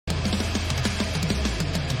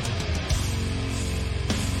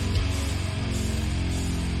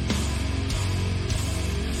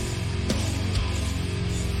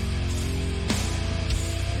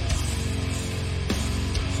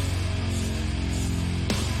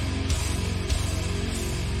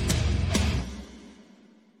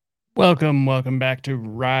Welcome back to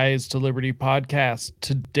Rise to Liberty podcast.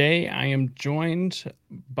 Today I am joined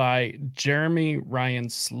by Jeremy Ryan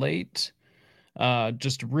Slate.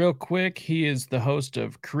 Just real quick, he is the host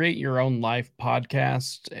of Create Your Own Life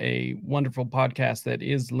podcast, a wonderful podcast that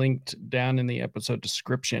is linked down in the episode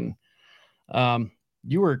description.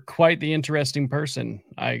 You are quite the interesting person,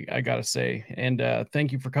 I gotta say, and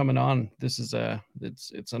thank you for coming on. This is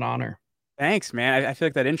it's an honor. Thanks, man. I feel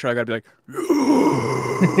like that intro. I gotta be like,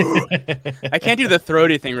 I can't do the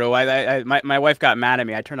throaty thing real well. My wife got mad at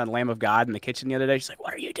me. I turned on Lamb of God in the kitchen the other day. She's like,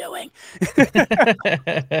 "What are you doing?"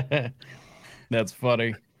 That's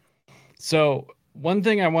funny. So, one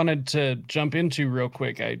thing I wanted to jump into real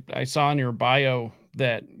quick, I saw in your bio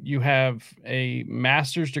that you have a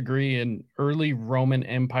master's degree in early Roman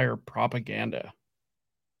Empire propaganda.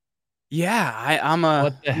 Yeah,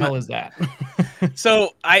 What the hell is that?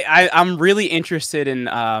 I'm really interested in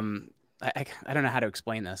I don't know how to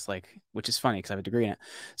explain this, like, which is funny because I have a degree in it.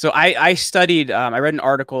 So I studied I read an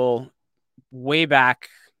article way back.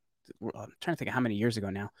 I'm trying to think of how many years ago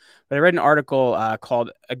now, but I read an article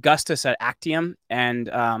called Augustus at Actium, and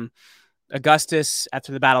Augustus,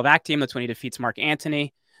 after the Battle of Actium, that's when he defeats Mark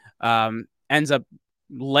Antony, ends up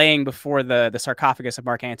laying before the sarcophagus of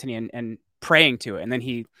Mark Antony and praying to it, and then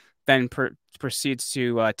he proceeds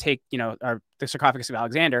to take the sarcophagus of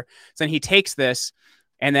Alexander. So then he takes this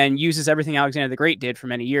and then uses everything Alexander the Great did for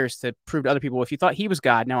many years to prove to other people, if you thought he was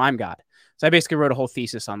God, now I'm God. So I basically wrote a whole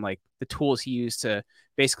thesis on like the tools he used to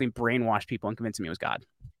basically brainwash people and convince them he was God.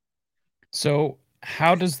 So,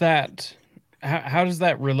 how does that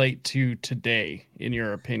relate to today, in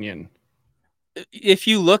your opinion? If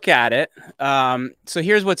you look at it, so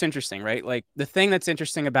here's what's interesting, right? Like the thing that's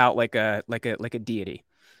interesting about like a deity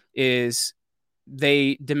is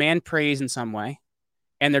they demand praise in some way,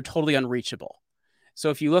 and they're totally unreachable. So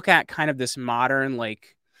if you look at kind of this modern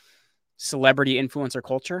like celebrity influencer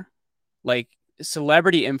culture, like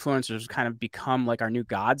celebrity influencers kind of become like our new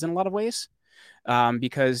gods in a lot of ways,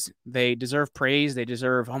 because they deserve praise. They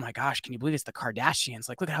deserve, oh my gosh, can you believe it's the Kardashians?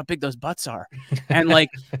 Like, look at how big those butts are. And like,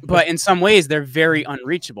 but in some ways, they're very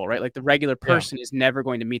unreachable, right? Like the regular Yeah. person is never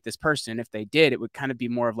going to meet this person. If they did, it would kind of be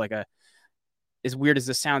more of like as weird as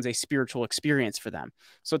this sounds, a spiritual experience for them.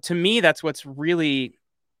 So to me, that's what's really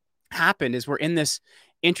happened is we're in this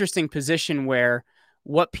interesting position where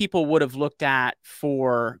what people would have looked at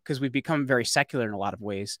for, because we've become very secular in a lot of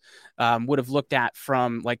ways, would have looked at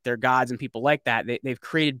from like their gods and people like that. They've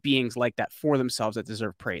created beings like that for themselves that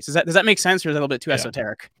deserve praise. Does that make sense, or is that a little bit too Yeah.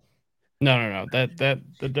 esoteric? No. That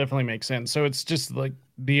definitely makes sense. So it's just like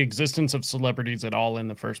the existence of celebrities at all in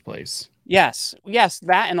the first place. Yes,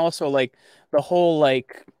 that, and also like the whole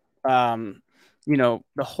like um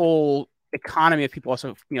the whole economy of people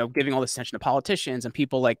also giving all this attention to politicians and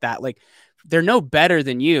people like that. Like they're no better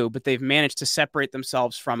than you, but they've managed to separate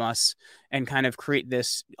themselves from us and kind of create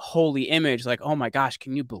this holy image. Like, oh my gosh,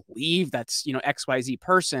 can you believe that's XYZ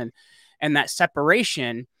person? And that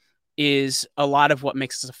separation is a lot of what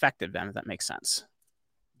makes us effective. Then, if that makes sense.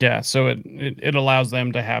 Yeah, so it allows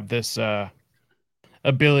them to have this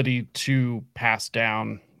ability to pass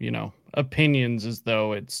down, opinions as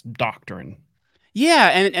though it's doctrine. Yeah,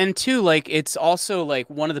 and two, like it's also like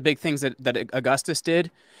one of the big things that Augustus did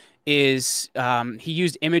is he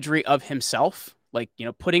used imagery of himself, like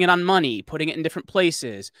putting it on money, putting it in different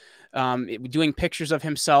places, doing pictures of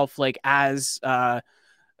himself like as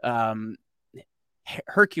um,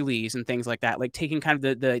 Hercules and things like that, like taking kind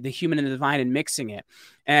of the human and the divine and mixing it.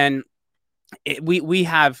 And we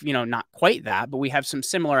have not quite that, but we have some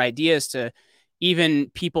similar ideas to even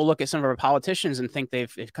people look at some of our politicians and think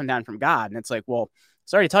they've come down from God, and it's like, well,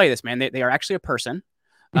 sorry to tell you this, man, they are actually a person,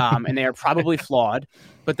 and they are probably flawed,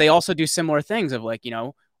 but they also do similar things of like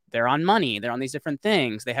they're on money, they're on these different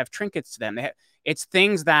things, they have trinkets to them, it's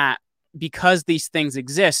things that because these things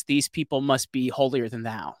exist, these people must be holier than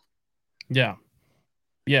thou. Yeah.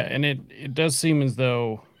 Yeah, and it does seem as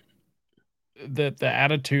though that the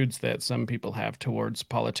attitudes that some people have towards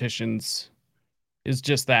politicians is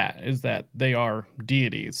that they are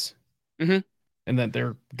deities Hmm. and that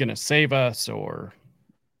they're going to save us, or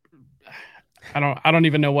I don't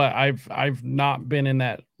even know what. I've not been in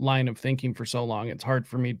that line of thinking for so long. It's hard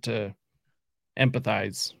for me to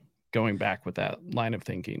empathize going back with that line of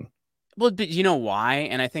thinking. Well, but you know why?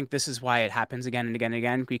 And I think this is why it happens again and again and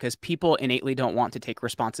again, because people innately don't want to take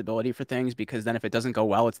responsibility for things, because then if it doesn't go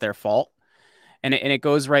well, it's their fault. And it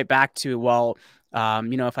goes right back to, well,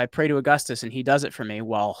 if I pray to Augustus and he does it for me,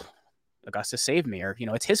 well, Augustus saved me, or,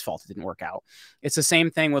 it's his fault it didn't work out. It's the same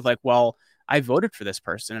thing with like, well, I voted for this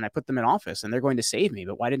person and I put them in office and they're going to save me,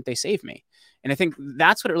 but why didn't they save me? And I think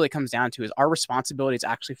that's what it really comes down to, is our responsibility is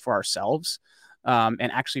actually for ourselves,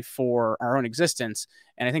 and actually for our own existence.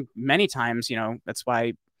 And I think many times, that's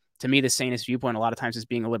why, to me, the sanest viewpoint a lot of times is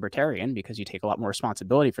being a libertarian, because you take a lot more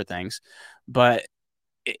responsibility for things. But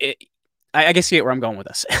it, I guess you get where I'm going with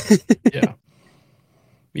this. Yeah.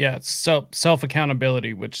 Yeah, it's self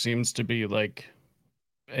accountability, which seems to be like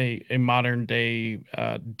a modern day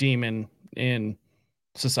demon in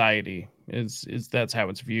society. Is That's how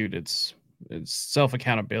it's viewed. It's self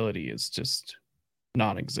accountability is just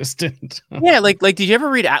non-existent. Yeah, like did you ever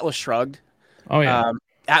read Atlas Shrugged? Oh yeah, Um,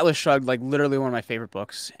 Atlas Shrugged, like literally one of my favorite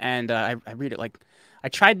books, and I read it like, I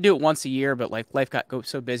tried to do it once a year, but like life got go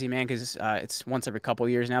so busy, man, because it's once every couple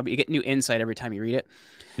of years now. But you get new insight every time you read it.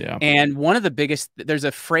 yeah, And one of the biggest, there's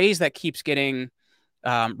a phrase that keeps getting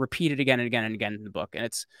repeated again and again and again in the book, and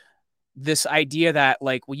it's this idea that,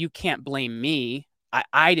 like, well, you can't blame me.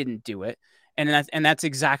 I didn't do it. And that's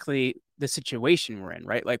exactly the situation we're in,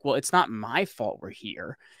 right? Like, well, it's not my fault we're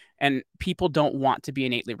here. And people don't want to be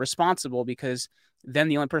innately responsible, because then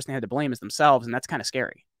the only person they have to blame is themselves, and that's kind of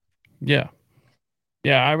scary. yeah,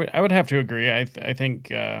 yeah. I would have to agree. I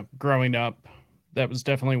think growing up, that was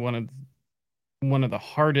definitely one of the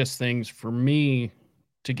hardest things for me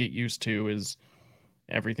to get used to. Is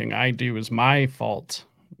everything I do is my fault.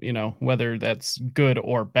 Whether that's good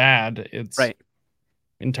or bad, it's Right.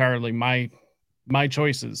 entirely my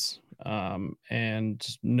choices, and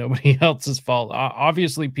nobody else's fault.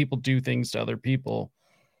 Obviously, people do things to other people,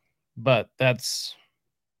 but that's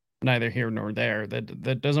neither here nor there.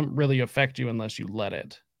 That doesn't really affect you unless you let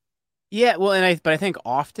it. Yeah, well, but I think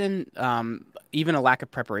often, even a lack of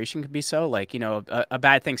preparation could be so. Like, a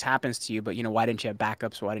bad things happens to you, but why didn't you have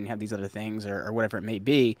backups? Why didn't you have these other things, or whatever it may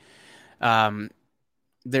be? Um,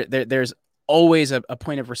 there's always a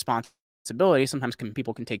point of responsibility. Sometimes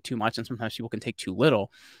people can take too much, and sometimes people can take too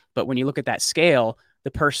little. But when you look at that scale,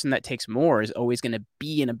 the person that takes more is always going to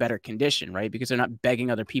be in a better condition, right? Because they're not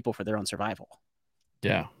begging other people for their own survival.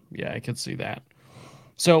 Yeah, yeah, I could see that.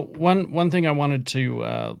 So one thing I wanted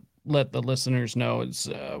to let the listeners know is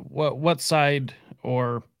what side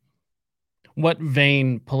or what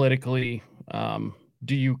vein politically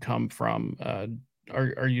do you come from?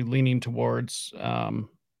 Are you leaning towards?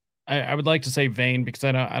 I would like to say vein because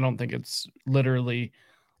I don't think it's literally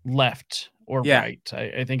left or Yeah, right.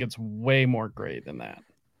 I think it's way more gray than that.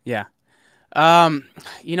 yeah. I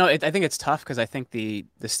think it's tough, because I think the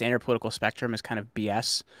standard political spectrum is kind of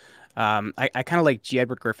BS. I kind of like G.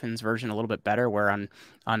 Edward Griffin's version a little bit better, where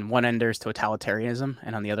on one end there's totalitarianism,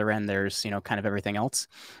 and on the other end there's kind of everything else.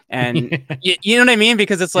 And you know what I mean?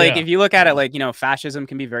 Because it's like, Yeah, if you look at it, yeah, like, fascism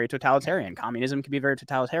can be very totalitarian, communism can be very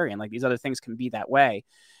totalitarian, like these other things can be that way.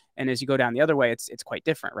 And as you go down the other way, it's quite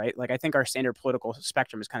different, right? Like, I think our standard political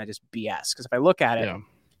spectrum is kind of just BS, because if I look at it, yeah,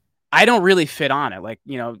 I don't really fit on it. Like,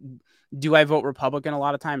 do I vote Republican a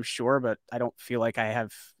lot of times? Sure, but I don't feel like I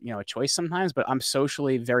have, a choice sometimes. But I'm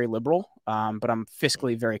socially very liberal, but I'm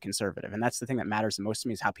fiscally very conservative, and that's the thing that matters the most to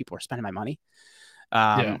me, is how people are spending my money.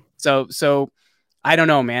 yeah, So I don't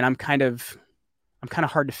know, man. I'm kind of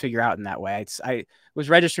hard to figure out in that way. I was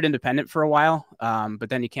registered independent for a while, but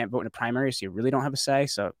then you can't vote in a primary, so you really don't have a say.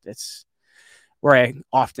 So it's where I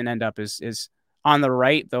often end up is on the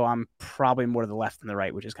right, though I'm probably more to the left than the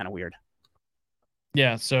right, which is kind of weird.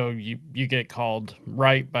 yeah. So you get called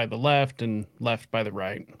right by the left and left by the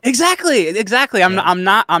right. Exactly. I'm not, Yeah, I'm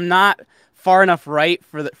not I'm not far enough right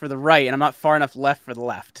for the right, and I'm not far enough left for the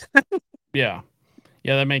left. yeah,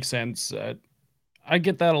 yeah. That makes sense. I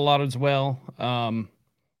get that a lot as well.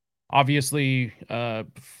 Obviously,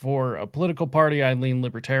 for a political party, I lean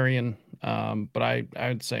libertarian, but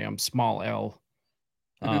I'd say I'm small L,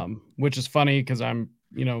 Mhm. which is funny because I'm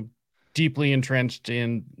deeply entrenched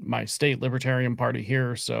in my state libertarian party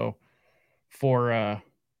here. So for uh,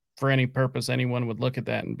 for any purpose, anyone would look at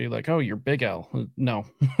that and be like, "Oh, you're big L." No,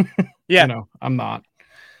 Yeah. I'm not.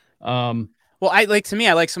 Um, Well, I like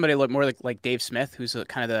somebody look more like Dave Smith, who's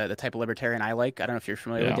kind of the type of libertarian I like. I don't know if you're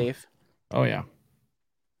familiar with yeah. Dave. Oh yeah.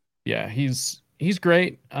 Yeah. He's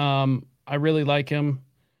great. I really like him.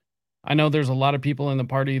 I know there's a lot of people in the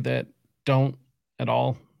party that don't at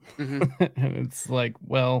all. Hmm. And it's like,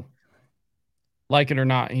 well, like it or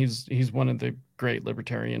not, he's one of the great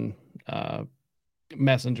libertarian uh,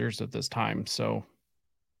 messengers of this time. So,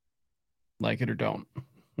 like it or don't.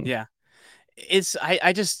 Yeah.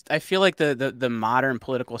 I feel like the modern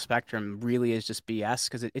political spectrum really is just BS,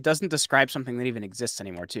 because it doesn't describe something that even exists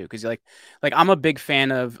anymore too. Because like I'm a big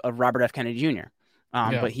fan of Robert F. Kennedy Jr.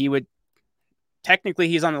 Yeah, But he would technically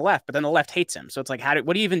he's on the left, but then the left hates him. So it's like,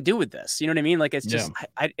 what do you even do with this? You know what I mean? Like, it's Yeah. just,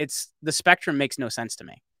 it's the spectrum makes no sense to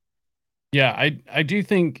me. Yeah, I do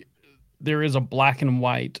think there is a black and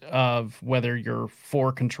white of whether you're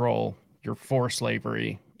for control, you're for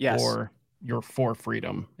slavery, Yes. or you're for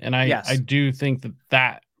freedom. And I Yes. do think that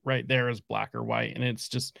that right there is black or white, and it's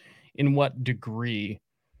just in what degree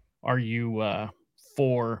are you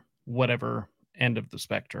for whatever end of the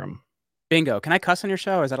spectrum. Bingo. Can I cuss on your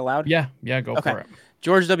show? Is that allowed? Yeah, yeah, go Okay. for it.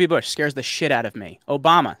 George W. Bush scares the shit out of me.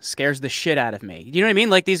 Obama scares the shit out of me. You know what I mean?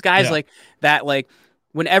 Like these guys Yeah, like that, like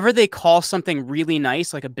whenever they call something really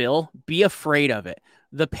nice, like a bill, be afraid of it.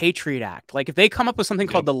 The Patriot Act. Like if they come up with something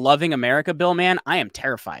called yep. the Loving America Bill, man, I am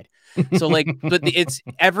terrified. So like, but it's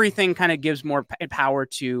everything kind of gives more power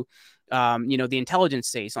to, the intelligence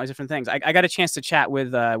states and all these different things. I got a chance to chat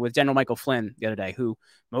with General Michael Flynn the other day, who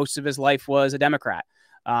most of his life was a Democrat.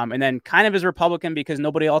 And then kind of is Republican because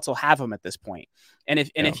nobody else will have him at this point. Yeah,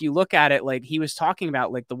 If you look at it, like he was talking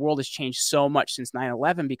about, like the world has changed so much since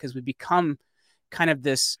 9/11 because we've become kind of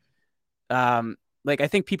this like I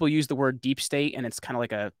think people use the word deep state and it's kind of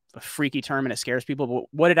like a freaky term and it scares people. But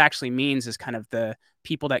what it actually means is kind of the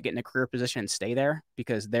people that get in a career position and stay there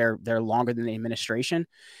because they're longer than the administration.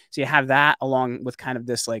 So you have that along with kind of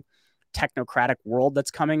this like technocratic world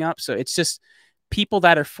that's coming up. So it's just people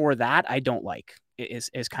that are for that I don't like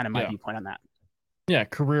is kind of my yeah, viewpoint on that. yeah.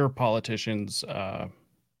 Career politicians,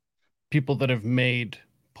 people that have made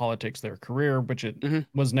politics their career, which it Hmm.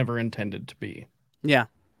 was never intended to be. Yeah,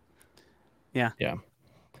 yeah. Yeah,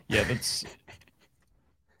 yeah. That's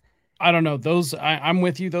I don't know. I'm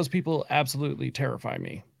with you. Those people absolutely terrify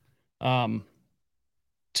me. Um,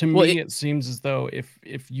 to Well, me, it seems as though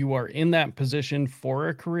if you are in that position for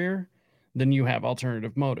a career, then you have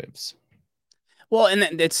alternative motives.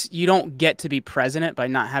 and it's you don't get to be president by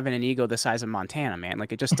not having an ego the size of Montana, man.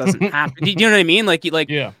 Like it just doesn't happen. Do you know what I mean?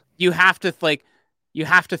 Yeah, You have to you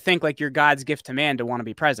have to think like you're God's gift to man to want to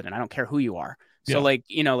be president. I don't care who you are. So yeah, like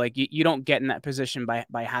like you don't get in that position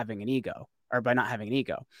by having an ego or by not having an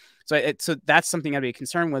ego. So that's something I'd be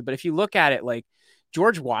concerned with. But if you look at it, like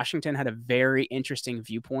George Washington had a very interesting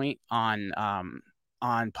viewpoint on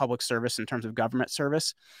public service in terms of government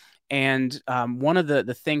service. And one of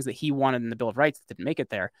the things that he wanted in the Bill of Rights that didn't make it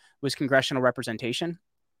there was congressional representation.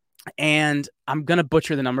 And I'm going to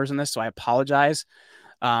butcher the numbers in this, so I apologize.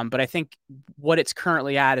 But I think what it's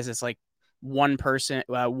currently at is it's like one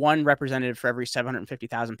representative for every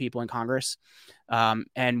 750,000 people in Congress.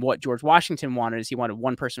 And what George Washington wanted is he wanted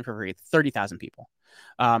one person for every 30,000 people.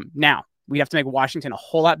 Now, we'd have to make Washington a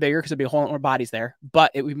whole lot bigger because there'd be a whole lot more bodies there,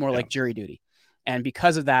 but it would be more yeah, like jury duty. And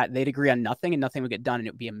because of that, they'd agree on nothing and nothing would get done and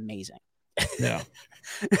it would be amazing. yeah,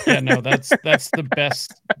 yeah. No, that's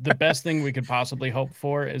the best thing we could possibly hope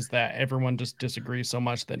for is that everyone just disagrees so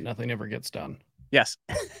much that nothing ever gets done. Yes.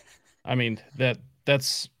 I mean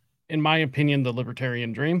that's in my opinion the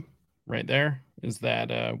libertarian dream right there is that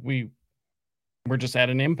we're just at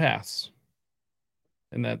an impasse,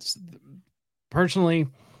 and that's personally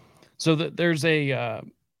so that there's a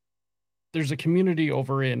community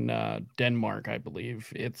over in Denmark, I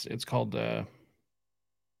believe. It's called uh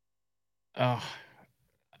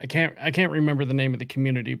I can't remember the name of the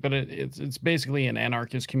community, but it's basically an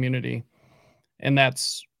anarchist community, and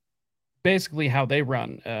that's basically how they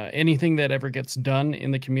run. Anything that ever gets done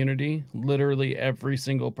in the community, literally every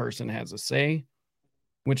single person has a say,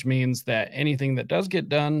 which means that anything that does get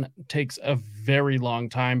done takes a very long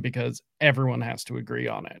time because everyone has to agree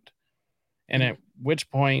on it. And Mhm. at which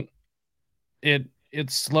point it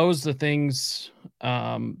slows the things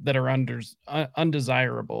that are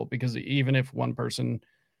undesirable because even if one person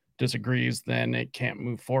disagrees, then it can't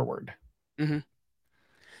move forward. Mhm.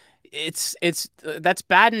 It's that's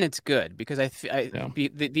bad and it's good because Yeah,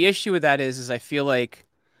 the issue with that is I feel like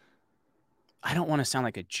I don't want to sound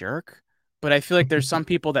like a jerk, but I feel like there's some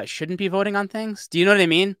people that shouldn't be voting on things. Do you know what I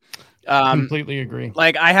mean? Um, completely agree.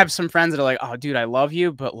 like I have some friends that are like, "Oh, dude, I love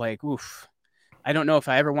you, but like, oof, I don't know if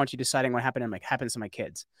I ever want you deciding what happened happens to my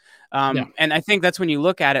kids." Yeah, And I think that's when you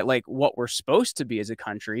look at it like what we're supposed to be as a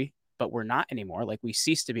country, but we're not anymore. Like we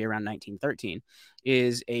ceased to be around 1913,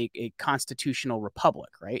 is a constitutional republic,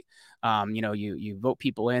 right? You vote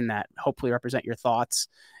people in that hopefully represent your thoughts,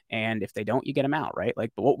 and if they don't, you get them out, right?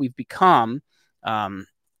 Like, but what we've become, um,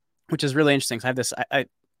 which is really interesting. So I have this,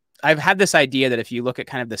 I've had this idea that if you look at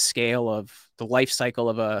kind of the scale of the life cycle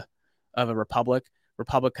of a republic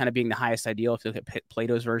kind of being the highest ideal, if you look at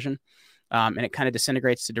Plato's version, and it kind of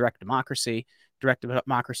disintegrates to direct democracy. Direct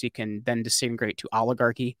democracy can then disintegrate to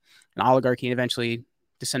oligarchy, and oligarchy eventually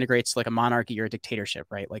disintegrates to like a monarchy or a dictatorship,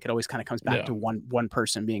 right? Like it always kind of comes back yeah, to one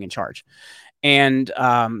person being in charge. And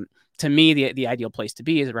to me, the ideal place to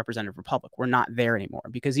be is a representative republic. We're not there anymore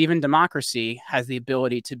because even democracy has the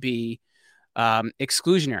ability to be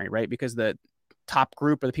exclusionary, right? Because the top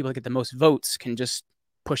group or the people that get the most votes can just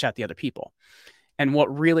push out the other people. And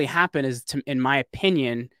what really happened is, in my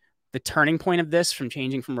opinion, the turning point of this from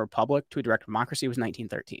changing from a republic to a direct democracy was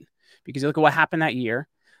 1913. Because you look at what happened that year.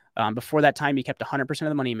 Before that time, you kept 100%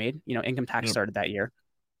 of the money you made. You know, income tax Yep. started that year.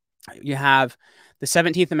 You have the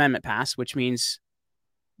 17th Amendment passed, which means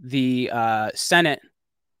the Senate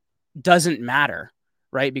doesn't matter,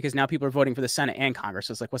 right? Because now people are voting for the Senate and Congress.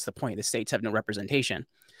 So it's like, what's the point? The states have no representation.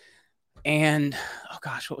 And oh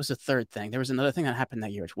gosh, what was the third thing? There was another thing that happened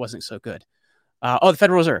that year, which wasn't so good. The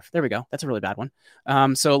Federal Reserve. There we go. That's a really bad one.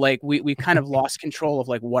 So like we kind of lost control of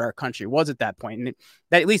like what our country was at that point, and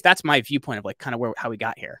that, at least that's my viewpoint of like kind of where how we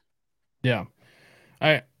got here. Yeah.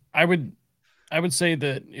 I I would I would say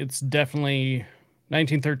that it's definitely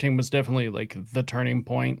 1913 was definitely like the turning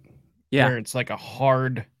point Yeah, where it's like a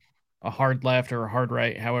hard left or a hard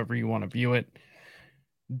right, however you want to view it.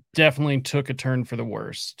 Definitely took a turn for the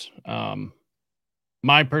worst.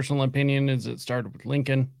 My personal opinion is it started with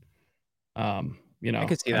Lincoln. I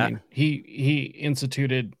could see I that. mean, he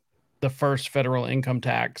instituted the first federal income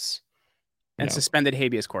tax, you And know, suspended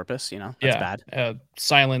habeas corpus. You know, that's yeah, bad.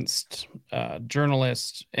 silenced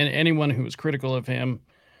journalists and anyone who was critical of him.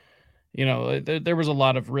 There was a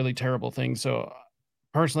lot of really terrible things. So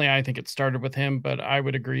personally, I think it started with him, but I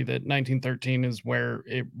would agree that 1913 is where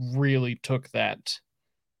it really took that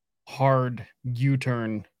hard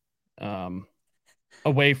U-turn um,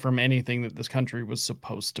 away from anything that this country was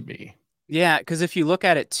supposed to be. Yeah, because if you look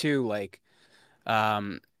at it too, like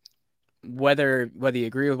um, whether you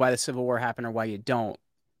agree with why the Civil War happened or why you don't,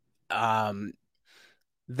 um,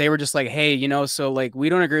 they were just like, hey, so like we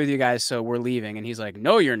don't agree with you guys, so we're leaving. And he's like,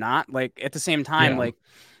 no, you're not. Like at the same time, Yeah, like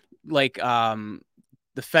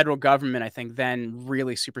the federal government, I think, then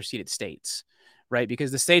really superseded states, right?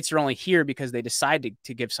 Because the states are only here because they decided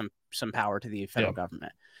to give some power to the yeah, federal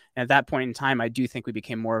government. And at that point in time, I do think we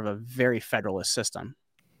became more of a very federalist system.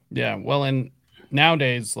 yeah. Well, and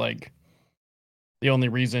nowadays, like the only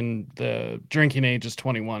reason the drinking age is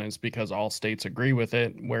 21 is because all states agree with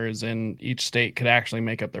it, whereas in each state could actually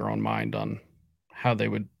make up their own mind on how they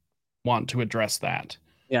would want to address that.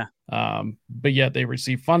 Yeah. But yet they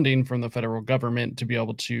receive funding from the federal government to be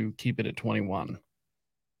able to keep it at 21.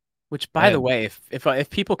 Which, by the And way, if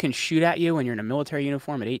people can shoot at you when you're in a military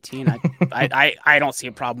uniform at 18, I don't see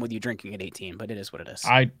a problem with you drinking at 18, but it is what it is.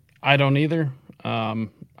 I I don't either.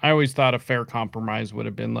 I always thought a fair compromise would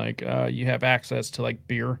have been like you have access to like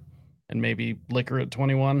beer and maybe liquor at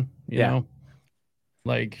 21, Yeah.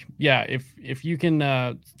 Like, yeah, if you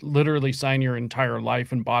can literally sign your entire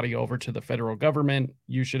life and body over to the federal government,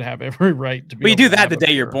 you should have every right to be Well, you able do to that have the a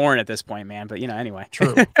day you're beer. born at this point, man. But anyway.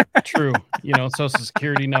 True. True. Social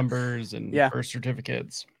security numbers and Yeah. birth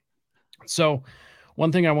certificates. So,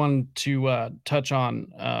 one thing I wanted to touch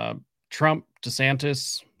on Trump,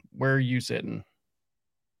 DeSantis, where are you sitting?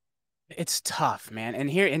 It's tough, man. And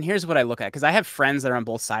here's what I look at, because I have friends that are on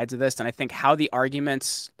both sides of this, and I think how the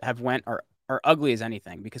arguments have went are ugly as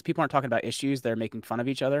anything, because people aren't talking about issues, they're making fun of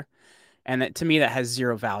each other. And that, to me, that has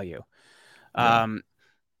zero value. Yeah. Um,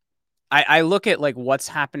 I look at like what's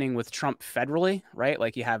happening with Trump federally, right?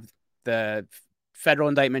 Like you have the federal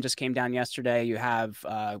indictment just came down yesterday. You have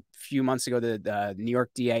a few months ago the New York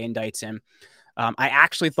DA indicts him. I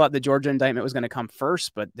actually thought the Georgia indictment was going to come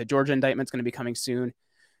first, but the Georgia indictment is going to be coming soon.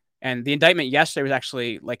 And the indictment yesterday was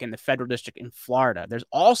actually like in the federal district in Florida. There's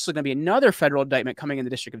also going to be another federal indictment coming in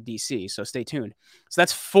the district of DC. So stay tuned. So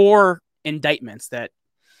that's four indictments that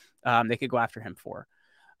they could go after him for.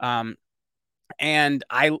 Um, and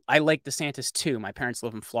I like DeSantis too. My parents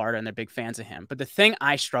live in Florida and they're big fans of him. But the thing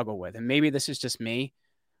I struggle with, and maybe this is just me,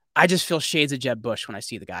 I just feel shades of Jeb Bush when I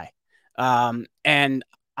see the guy. And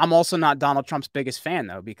I'm also not Donald Trump's biggest fan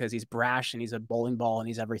though, because he's brash and he's a bowling ball and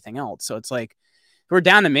he's everything else. So it's like, if it were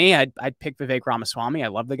down to me, I'd pick Vivek Ramaswamy. I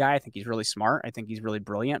love the guy. I think he's really smart. I think he's really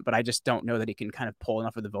brilliant, but I just don't know that he can kind of pull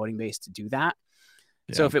enough of the voting base to do that.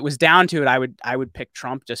 So Yeah. if it was down to it, I would pick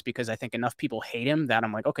Trump just because I think enough people hate him that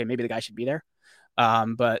I'm like, okay, maybe the guy should be there.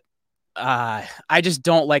 But I just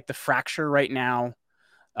don't like the fracture right now.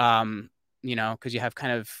 Um, because you have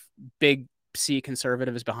kind of big C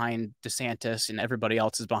conservatives behind DeSantis and everybody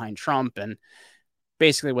else is behind Trump. And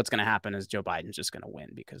basically what's going to happen is Joe Biden's just going to win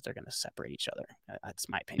because they're going to separate each other. That's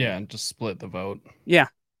my Yeah, opinion. and just split the vote. Yeah.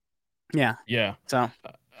 Yeah. Yeah. So,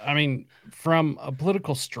 I mean, from a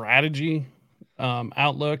political strategy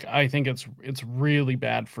outlook, I think it's really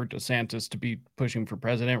bad for DeSantis to be pushing for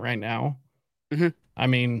president right now. mhm. I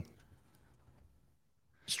mean,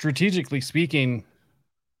 strategically speaking,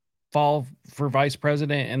 fall for vice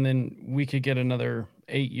president, and then we could get another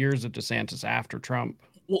 8 years of DeSantis after Trump.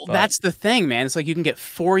 Well, But that's the thing, man. It's like you can get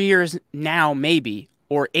 4 years now, maybe,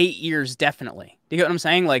 or 8 years definitely. Do you get what I'm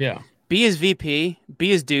saying? Like, yeah, be his VP, be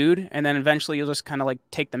his dude, and then eventually you'll just kind of like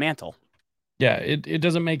take the mantle. yeah, it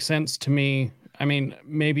doesn't make sense to me. I mean,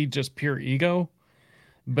 maybe just pure ego,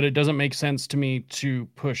 but it doesn't make sense to me to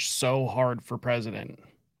push so hard for president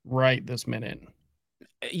right this minute.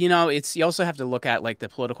 It's you also have to look at like the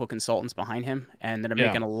political consultants behind him and that are Yeah,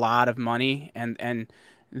 making a lot of money and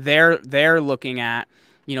they're looking at,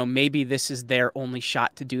 maybe this is their only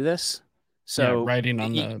shot to do this. yeah, So riding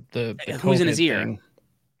on the who's in his COVID ear? thing.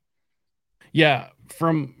 Yeah,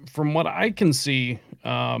 from what I can see,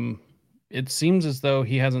 it seems as though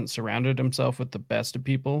he hasn't surrounded himself with the best of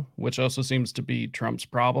people, which also seems to be Trump's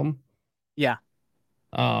problem. Yeah.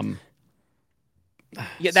 Um,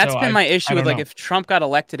 Yeah, that's so been my I issue with don't like know. if Trump got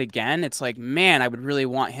elected again, it's like, man, I would really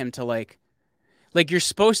want him to like you're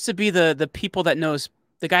supposed to be the people that knows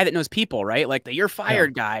the guy that knows people, right? Like the you're Yeah,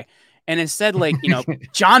 fired guy. And instead, like,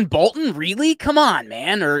 John Bolton, really? Come on,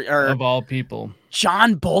 man. Or of all people.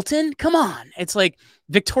 John Bolton? Come on. It's like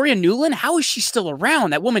Victoria Newland, how is she still around?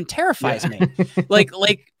 That woman terrifies Yeah, me.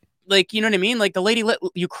 Like you know what I mean? Like the lady lit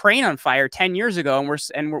Ukraine on fire 10 years ago and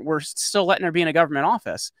we're still letting her be in a government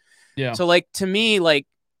office. yeah. So like to me, like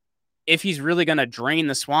if he's really going to drain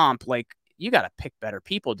the swamp, like you got to pick better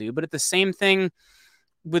people, dude. But at the same thing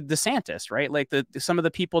with DeSantis, right? Like some of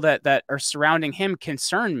the people that are surrounding him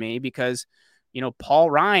concern me because Paul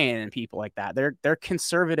Ryan and people like that. They're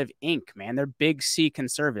conservative ink, man. They're big C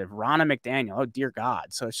conservative. Ronna McDaniel, oh dear God.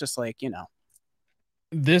 So it's just like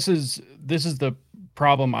This is the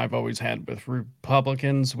problem I've always had with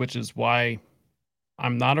Republicans, which is why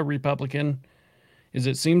I'm not a Republican. Is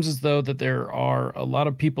it seems as though that there are a lot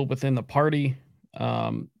of people within the party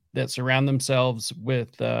that surround themselves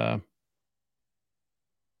with the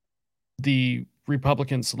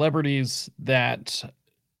Republican celebrities that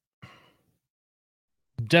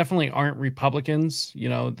definitely aren't Republicans. You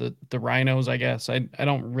know, the rhinos. I guess I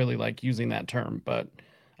don't really like using that term, but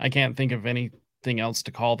I can't think of anything else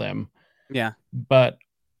to call them. yeah. But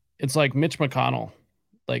it's like Mitch McConnell.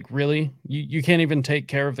 Like, really? You can't even take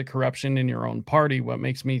care of the corruption in your own party. What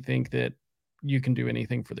makes me think that you can do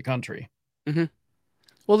anything for the country? Mm-hmm.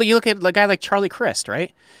 Well, you look at a guy like Charlie Crist,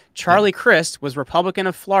 right? Yeah. Charlie Crist was Republican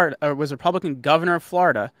of Florida, or was Republican governor of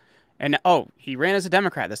Florida, and he ran as a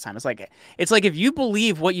Democrat this time. It's like if you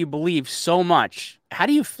believe what you believe so much, how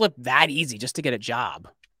do you flip that easy just to get a job?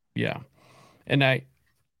 Yeah. And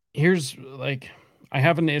here's like, I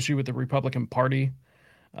have an issue with the Republican Party,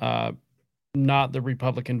 uh, not the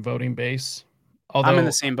Republican voting base. I'm in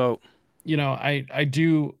the Although, same boat. I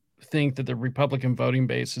do think that the Republican voting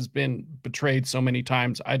base has been betrayed so many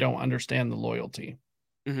times. I don't understand the loyalty.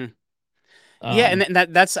 Hmm. Yeah, and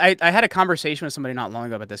Um, that's I had a conversation with somebody not long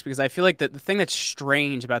ago about this because I feel like the thing that's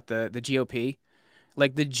strange about the GOP,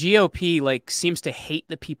 like the GOP like seems to hate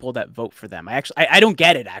the people that vote for them. I don't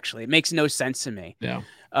get it actually. It makes no sense to me. yeah,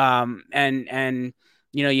 And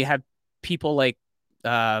you have people like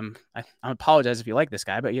I apologize if you like this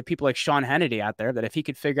guy, but you have people like Sean Hannity out there that if he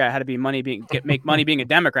could figure out how to make money being a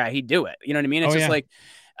Democrat, he'd do it. You know what I mean? oh It's just yeah, like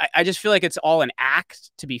I just feel like it's all an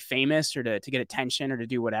act to be famous or to get attention or to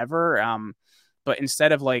do whatever. But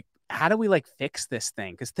instead of like, how do we like fix this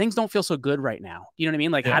thing? Because things don't feel so good right now. You know what I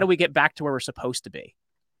mean? Like, how yeah. do we get back to where we're supposed to be?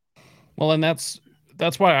 Well, and that's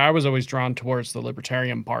why I was always drawn towards the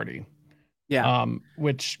Libertarian Party. Yeah.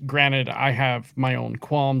 Which granted, I have my own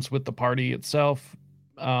qualms with the party itself,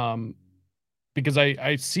 um, because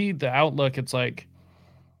I see the outlook. It's like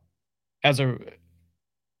as a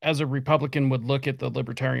as a Republican would look at the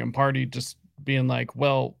Libertarian Party, just being like,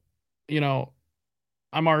 well, you know,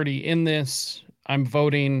 I'm already in this. I'm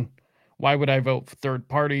voting. Why would I vote for third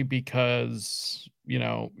party? Because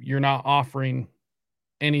you're not offering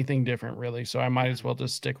anything different, really. So I might as well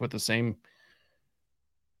just stick with the same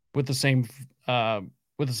uh,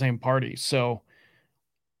 with the same party. So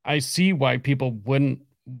I see why people wouldn't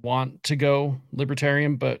want to go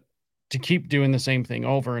libertarian, but to keep doing the same thing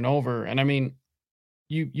over and over. And I mean,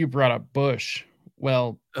 you brought up Bush.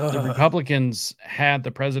 Well, the Ugh. Republicans had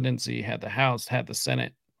the presidency, had the House, had the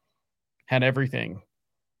Senate, had everything,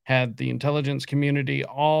 had the intelligence community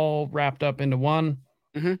all wrapped up into one,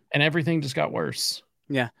 Hmm. and everything just got worse.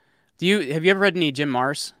 Yeah. Have you ever read any Jim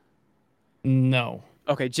Mars? No.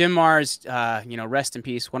 Okay, Jim Mars, rest in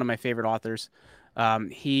peace, one of my favorite authors.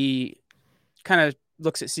 He kind of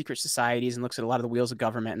looks at secret societies and looks at a lot of the wheels of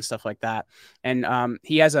government and stuff like that. And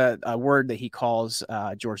he has a word that he calls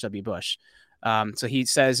George W. Bush. So he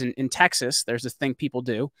says in Texas, there's this thing people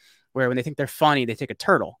do. where when they think they're funny, they take a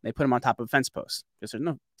turtle, they put him on top of a fence post because there's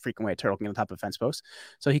no freaking way a turtle can get on top of a fence post.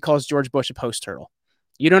 So he calls George Bush a post turtle.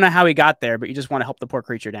 You don't know how he got there, but you just want to help the poor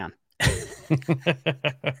creature down.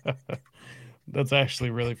 That's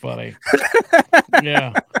actually really funny.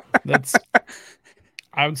 Yeah. That's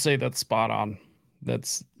I would say that's spot on.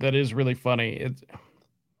 That is really funny.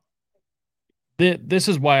 This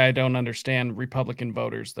is why I don't understand Republican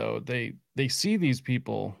voters though. They see these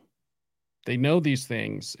people, they know these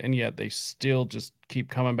things, and yet they still just keep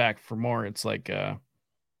coming back for more. It's It's the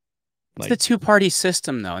like two-party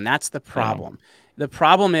system, though, and that's the yeah, problem. The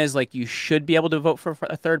problem is like you should be able to vote for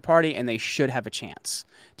a third party, and they should have a chance.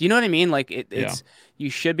 Do you know what I mean? Like yeah, it's you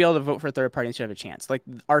should be able to vote for a third party and should have a chance. Like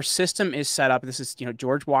our system is set up. This is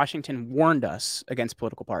George Washington warned us against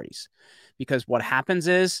political parties because what happens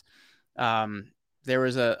is um, there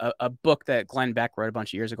was a book that Glenn Beck wrote a bunch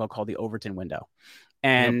of years ago called The Overton Window. yep,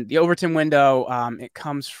 And the Overton window, it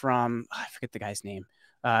comes from, I forget the guy's name.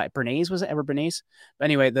 Bernays, was it ever Bernays? But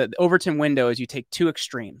anyway, the Overton window is you take two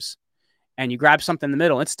extremes and you grab something in the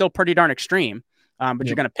middle. It's still pretty darn extreme, but you're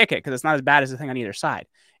yep, going to pick it because it's not as bad as the thing on either side.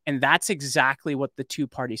 And that's exactly what the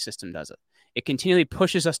two-party system does. It continually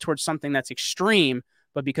pushes us towards something that's extreme,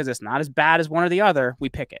 but because it's not as bad as one or the other, we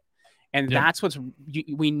pick it. And yep. that's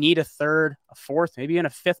we need a third, a fourth, maybe even a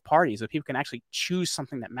fifth party so people can actually choose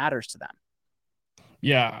something that matters to them.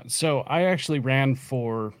 Yeah. So I actually ran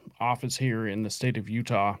for office here in the state of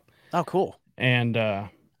Utah, Oh, cool. and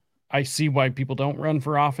I see why people don't run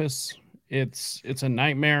for office. It's a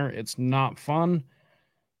nightmare. It's not fun.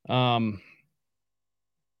 Um,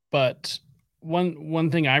 but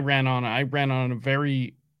one thing I ran on uh,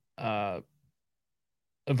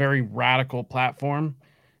 a very radical platform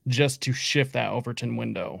just to shift that Overton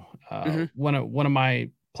window. Hmm. One of my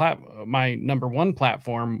number one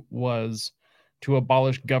platform was to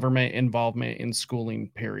abolish government involvement in schooling.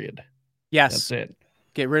 Period. That's Yes. it.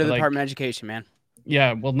 Get rid of the Department Like, of Education, man.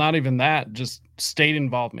 yeah, well, not even that, just state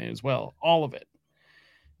involvement as well, all of it.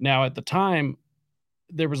 Now, at the time,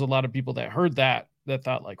 there was a lot of people that heard that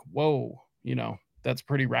thought like, "Whoa, that's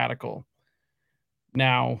pretty radical."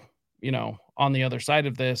 Now, on the other side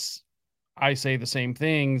of this, I say the same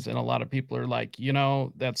things, and a lot of people are like,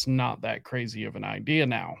 that's not that crazy of an idea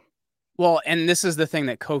now. Well, and this is the thing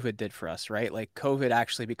that COVID did for us, right? Like COVID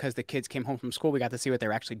actually, because the kids came home from school, we got to see what they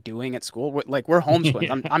were actually doing at school. We're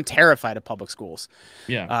homeschooling. Yeah. I'm terrified of public schools,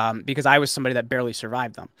 Yeah. because I was somebody that barely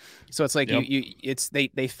survived them. So it's like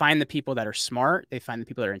Yep. they find the people that are smart, they find the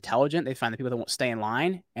people that are intelligent, they find the people that won't stay in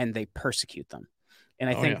line, and they persecute them. And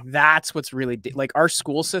I Oh, think yeah. that's what's really like our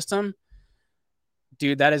school system,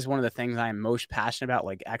 dude. That is one of the things I am most passionate about,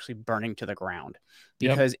 like actually burning to the ground,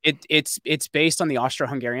 Yep. because it's based on the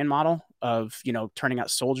Austro-Hungarian model of turning out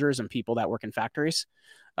soldiers and people that work in factories,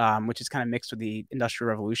 which is kind of mixed with the Industrial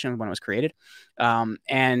Revolution when it was created,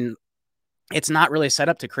 and it's not really set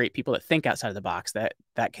up to create people that think outside of the box, that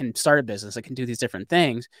can start a business, that can do these different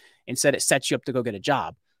things. Instead, it sets you up to go get a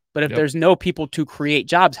job. But if Yep. there's no people to create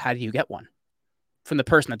jobs, how do you get one? From the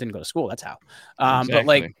person that didn't go to school. That's how. But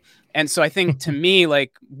like, Exactly. and so I think to me,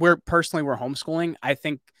 like we're homeschooling. I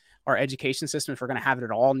think our education system, if we're going to have it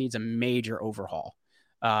at all, needs a major overhaul.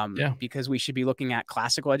 Yeah. Because we should be looking at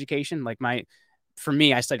classical education. For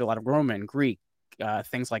me, I studied a lot of Roman, Greek,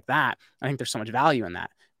 things like that. I think there's so much value in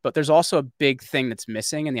that. But there's also a big thing that's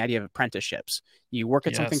missing in the idea of apprenticeships. You work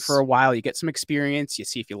at something for Yes. a while, you get some experience, you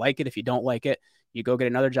see if you like it. If you don't like it, you go get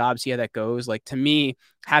another job, see how that goes. Like to me,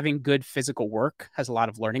 having good physical work has a lot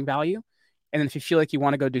of learning value. And then if you feel like you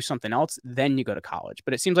want to go do something else, then you go to college.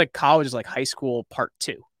 But it seems like college is like high school part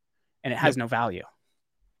two, and it has Yep. no value.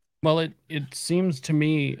 Well, it seems to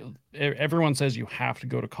me everyone says you have to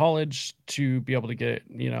go to college to be able to get,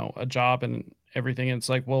 a job and everything. And it's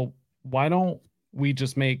like, well, why don't we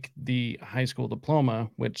just make the high school diploma,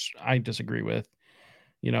 which I disagree with,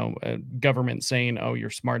 government saying, "Oh, you're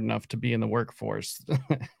smart enough to be in the workforce."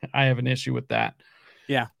 I have an issue with that.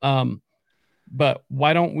 Yeah. Um, but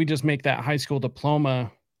why don't we just make that high school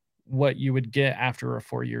diploma what you would get after a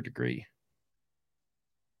 4-year degree?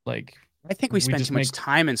 Like, I think we we spend too just much make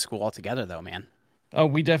time in school altogether, though, man. Oh,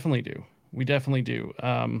 we definitely do. We definitely do.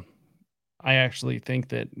 I actually think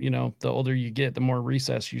that, the older you get, the more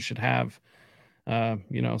recess you should have,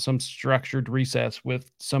 some structured recess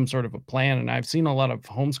with some sort of a plan. And I've seen a lot of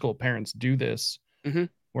homeschool parents do this Hmm.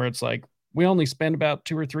 where it's like, we only spend about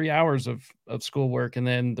 2 or 3 hours of schoolwork. And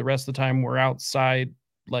then the rest of the time we're outside,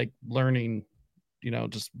 like learning,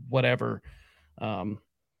 just whatever. Um,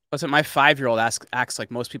 That's what my 5-year old acts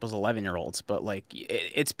like most people's 11-year-olds, but like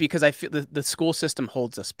it's because I feel the school system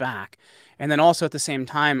holds us back. And then also at the same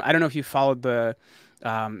time, I don't know if you followed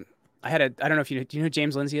um, I don't know if do you know who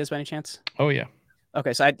James Lindsay is by any chance? Oh yeah.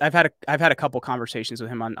 Okay, so I've had a couple conversations with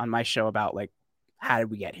him on my show about like how did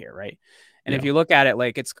we get here, right? And if Yeah. you look at it,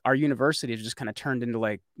 like it's our university has just kind of turned into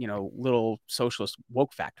like little socialist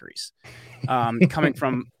woke factories, coming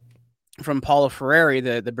from Paulo Freire,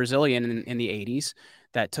 the Brazilian in the 80s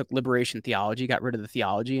that took liberation theology, got rid of the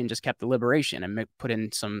theology, and just kept the liberation and put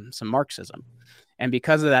in some Marxism. And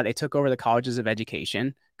because of that, they took over the colleges of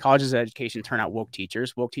education. Colleges of education turn out woke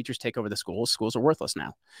teachers. Woke teachers take over the schools. Schools are worthless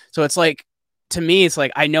now. So it's like, to me, it's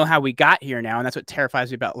like I know how we got here now, and that's what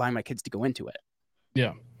terrifies me about allowing my kids to go into it.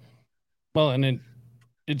 Yeah. Well, and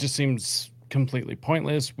it just seems completely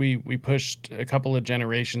pointless. We pushed a couple of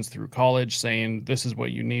generations through college saying this is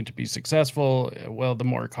what you need to be successful. Well, the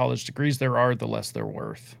more college degrees there are, the less they're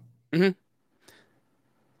worth. Mm-hmm.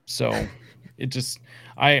 So it just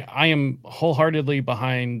I am wholeheartedly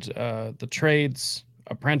behind the trades,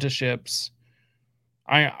 apprenticeships.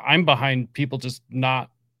 I'm behind people just not,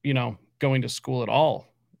 going to school at all.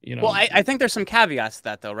 You Well, know, I think there's some caveats to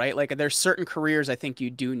that though, right? Like there's certain careers I think you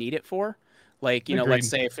do need it for. Like, let's agreed.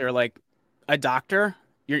 say if they're like a doctor,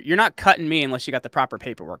 you're not cutting me unless you got the proper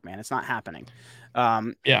paperwork, man. It's not happening.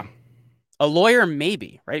 Um, Yeah. a lawyer,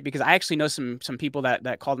 maybe, right? Because I actually know some people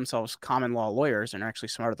that call themselves common law lawyers and are actually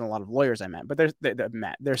smarter than a lot of lawyers I met. But there's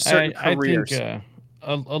certain I think careers.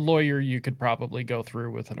 a lawyer you could probably go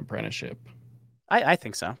through with an apprenticeship. I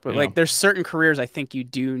think so. But You know, like there's certain careers I think you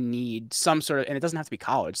do need some sort of, and it doesn't have to be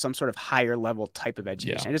college, some sort of higher level type of yeah,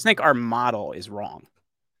 education. I just think our model is wrong.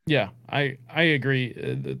 yeah. I agree.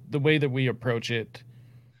 The way that we approach it,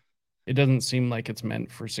 it doesn't seem like it's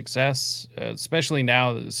meant for success, especially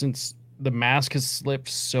now since the mask has slipped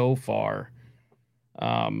so far.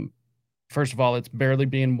 Um, First of all, it's barely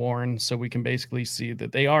being worn, so we can basically see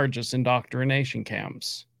that they are just indoctrination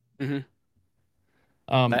camps. Hmm.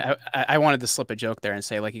 Um, I wanted to slip a joke there and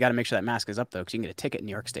say like you got to make sure that mask is up though, because you can get a ticket in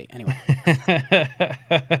New York State anyway.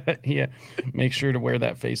 yeah, make sure to wear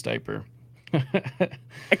that face diaper.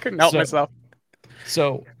 I couldn't help so, myself.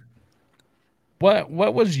 so what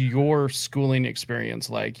was your schooling experience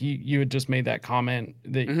like? You had just made that comment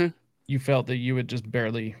that Hmm. you felt that you had just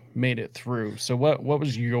barely made it through. So what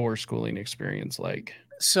was your schooling experience like?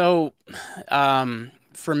 So,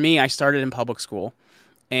 for me, I started in public school,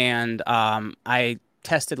 and I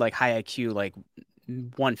tested like high IQ, like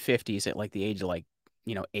 150s at like the age of like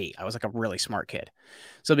 8. I was like a really smart kid.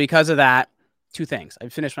 So because of that, two things: I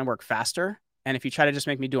finished my work faster, and if you try to just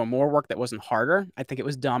make me do more work that wasn't harder, I think it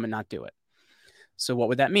was dumb and not do it. So what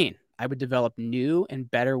would that mean? I would develop new and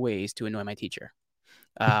better ways to annoy my teacher.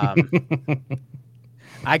 Um,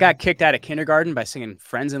 I got kicked out of kindergarten by singing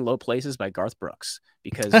 "Friends in Low Places" by Garth Brooks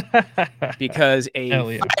because a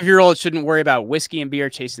Hell yeah. 5-year-old shouldn't worry about whiskey and beer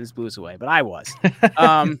chasing his blues away, but I was.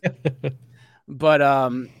 Um, but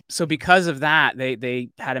so because of that, they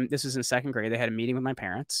had him. This was in second grade. They had a meeting with my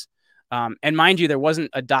parents. And mind you, there wasn't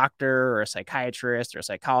a doctor or a psychiatrist or a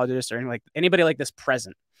psychologist or anybody like this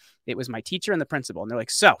present. It was my teacher and the principal, and they're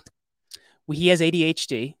like, "So, he has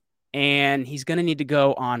ADHD, and he's going to need to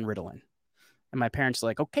go on Ritalin." And my parents are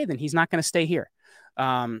like, "Okay, then he's not going to stay here."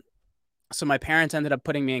 Um, so my parents ended up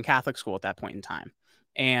putting me in Catholic school at that point in time.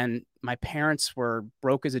 And my parents were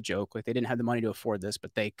broke as a joke. Like they didn't have the money to afford this,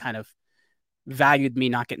 but they kind of valued me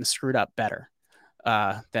not getting screwed up better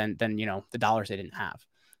than the dollars they didn't have.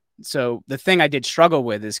 So the thing I did struggle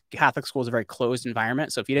with is Catholic school is a very closed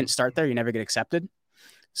environment. So if you didn't start there, you never get accepted.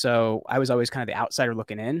 So I was always kind of the outsider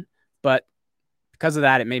looking in. But because of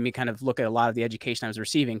that, it made me kind of look at a lot of the education I was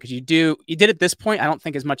receiving. Because you did at this point, I don't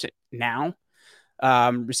think as much now,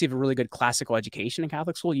 receive a really good classical education in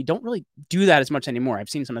Catholic school. You don't really do that as much anymore. I've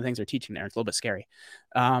seen some of the things they're teaching there. It's a little bit scary.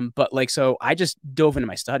 But like, so I just dove into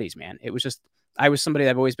my studies, man. It was just, I was somebody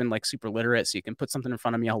that I've always been like super literate. So you can put something in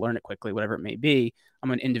front of me, I'll learn it quickly, whatever it may be.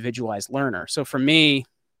 I'm an individualized learner. So for me,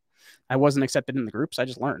 I wasn't accepted in the groups. I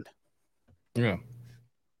just learned. Yeah.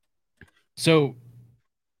 So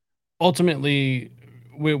ultimately,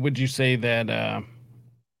 would you say that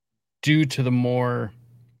due to the more,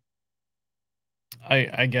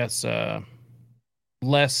 I guess,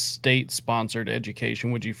 less state sponsored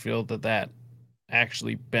education, would you feel that that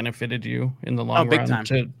actually benefited you in the Oh, long big run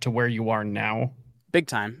time. to where you are now? Big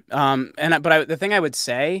time. The thing I would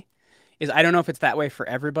say is I don't know if it's that way for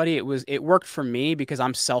everybody. It worked for me because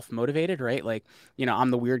I'm self motivated, right? Like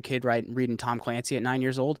I'm the weird kid, right, reading Tom Clancy at 9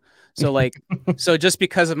 years old. So like so just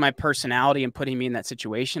because of my personality and putting me in that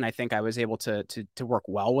situation, I think I was able to work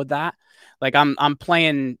well with that. Like I'm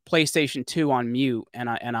playing PlayStation 2 on mute and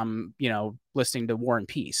I'm listening to War and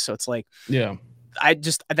Peace. So it's like Yeah.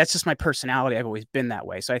 that's just my personality. I've always been that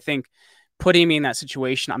way. So I think putting me in that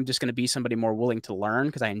situation, I'm just going to be somebody more willing to learn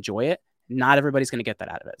because I enjoy it. Not everybody's going to get that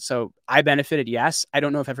out of it. So I benefited, yes. I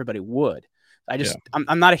don't know if everybody would. Yeah.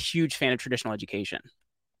 I'm not a huge fan of traditional education.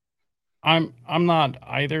 I'm not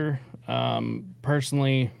either.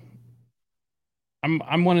 Personally,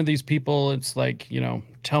 I'm one of these people. It's like,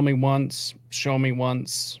 tell me once, show me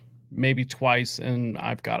once, maybe twice, and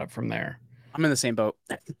I've got it from there. I'm in the same boat.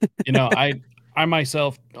 You know, I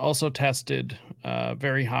myself also tested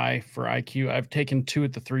very high for IQ. I've taken two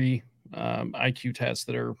of the three IQ tests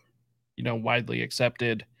that are, widely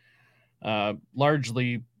accepted.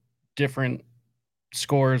 Largely different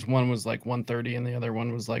scores. One was like 130, and the other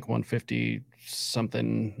one was like 150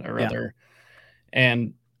 something or Yeah. other.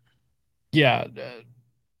 And yeah,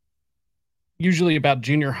 usually about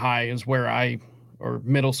junior high is where or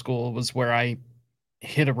middle school was where I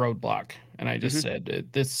hit a roadblock, and I just Hmm. said,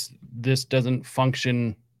 This doesn't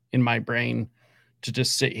function in my brain to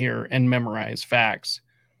just sit here and memorize facts."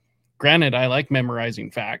 Granted, I like memorizing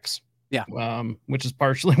facts, Yeah. which is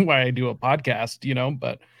partially why I do a podcast,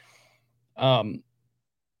 but um,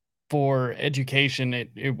 for education,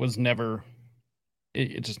 it was never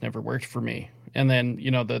it just never worked for me. And then,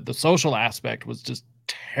 the social aspect was just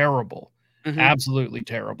terrible, Hmm. absolutely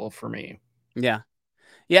terrible for me. Yeah.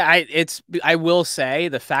 Yeah, I will say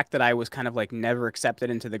the fact that I was kind of like never accepted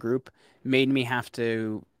into the group made me have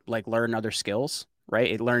to like learn other skills, right?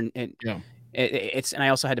 Yeah, It's and I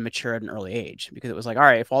also had to mature at an early age because it was like, all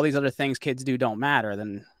right, if all these other things kids do don't matter,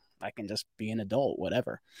 then I can just be an adult,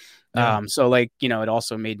 whatever. yeah. So like, it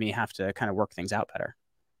also made me have to kind of work things out better.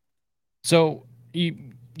 So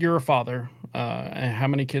you're a father. And how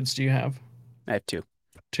many kids do you have? I have two.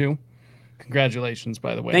 Two. Congratulations,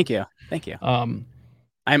 by the way. Thank you. Thank you. Um,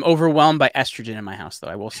 I'm overwhelmed by estrogen in my house, though.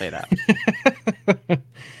 I will say that.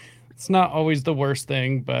 it's not always the worst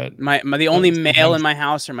thing, but The only male in sometimes. my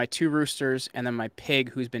house are my two roosters and then my pig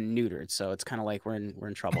who's been neutered. So it's kind of like we're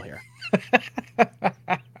in trouble here.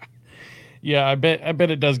 Yeah, I bet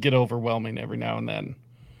it does get overwhelming every now and then.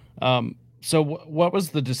 So what was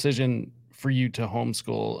the decision for you to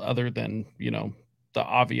homeschool other than, the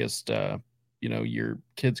obvious, your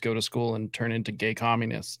kids go to school and turn into gay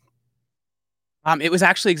communists? It was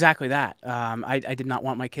actually exactly that. I did not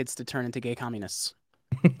want my kids to turn into gay communists.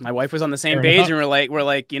 My wife was on the same Fair page, enough. and we're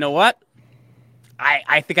like, you know what?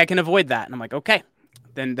 I think I can avoid that. And I'm like, okay,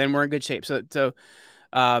 then we're in good shape. So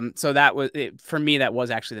that was it, for me. That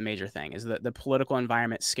was actually the major thing is that the political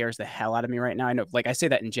environment scares the hell out of me right now. I know, like I say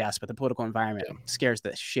that in jest, but the political environment Yeah, scares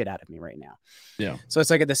the shit out of me right now. yeah. So it's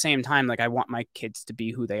like at the same time, like I want my kids to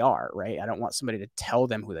be who they are, right? I don't want somebody to tell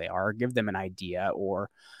them who they are, or give them an idea, or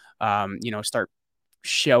start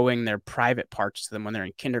showing their private parts to them when they're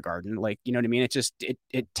in kindergarten. Like, you know what I mean?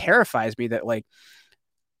 It terrifies me that like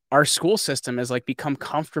our school system has like become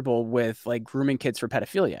comfortable with like grooming kids for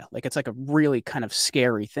pedophilia. Like it's like a really kind of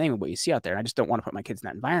scary thing what you see out there. And I just don't want to put my kids in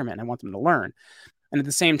that environment. And I want them to learn. And at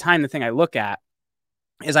the same time, the thing I look at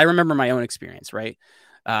is I remember my own experience, right?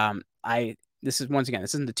 I this is once again,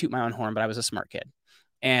 this isn't to toot my own horn, but I was a smart kid.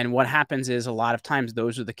 And what happens is a lot of times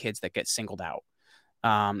those are the kids that get singled out.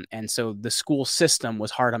 And so the school system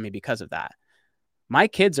was hard on me because of that. My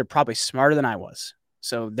kids are probably smarter than I was.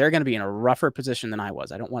 So they're going to be in a rougher position than I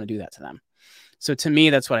was. I don't want to do that to them. So to me,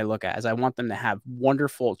 that's what I look at is I want them to have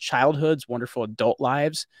wonderful childhoods, wonderful adult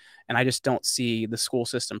lives. And I just don't see the school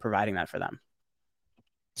system providing that for them.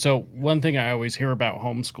 So one thing I always hear about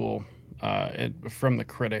homeschool, from the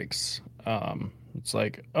critics, it's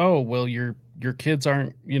like, oh, well, your kids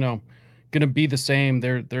aren't, going to be the same.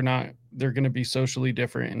 They're not. They're going to be socially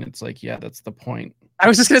different, and it's like, yeah, that's the point. I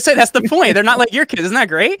was just going to say that's the point. They're not like your kids. Isn't that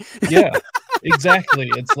great? Yeah,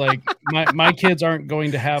 exactly. It's like my kids aren't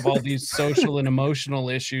going to have all these social and emotional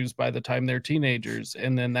issues by the time they're teenagers,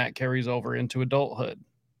 and then that carries over into adulthood.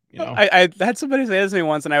 You know? I had somebody say this to me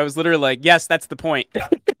once, and I was literally like, "Yes, that's the point."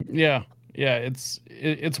 Yeah, yeah.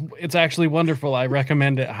 It's actually wonderful. I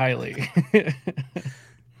recommend it highly.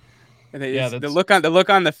 And Yeah, it's that's the look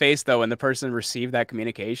on the face though when the person received that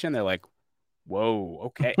communication, they're like, "Whoa,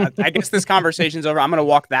 okay. I guess this conversation's over. I'm gonna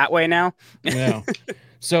walk that way now." yeah.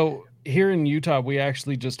 So here in Utah, we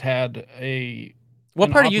actually just had What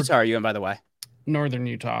an part of Utah are you in, by the way? northern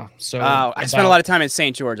Utah. So I spent a about lot of time in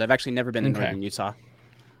St. George. I've actually never been in okay. northern Utah.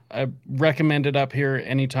 I recommend it up here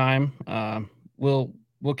anytime. We'll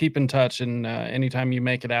keep in touch, and anytime you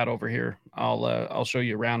make it out over here, I'll show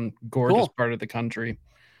you around gorgeous Cool. part of the country.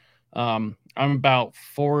 I'm about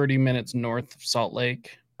 40 minutes north of Salt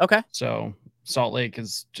Lake, Okay. so Salt Lake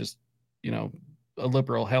is just you know a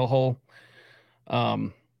liberal hellhole.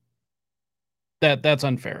 Um, that's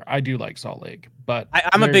unfair. I do like Salt Lake, but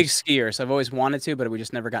I'm a big there's skier, so I've always wanted to, but we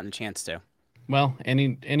just never gotten a chance to. Well,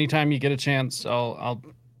 anytime you get a chance, I'll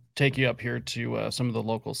take you up here to some of the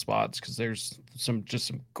local spots because there's some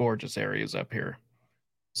gorgeous areas up here.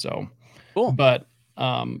 So, Cool. but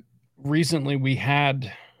um, recently we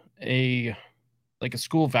had a like a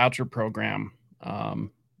school voucher program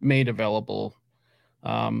made available,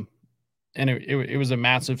 um, and it was a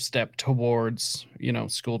massive step towards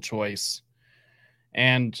school choice.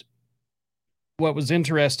 And what was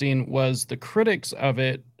interesting was the critics of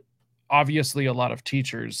it. Obviously, a lot of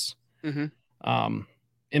teachers Hmm. um,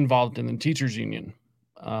 involved in the teachers union.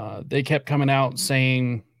 They kept coming out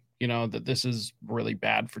saying, that this is really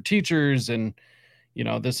bad for teachers and,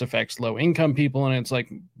 this affects low income people. And it's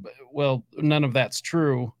like, well, none of that's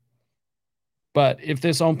true. But if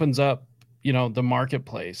this opens up, the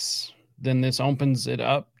marketplace, then this opens it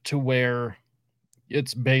up to where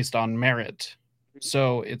it's based on merit.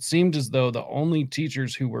 So it seemed as though the only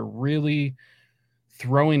teachers who were really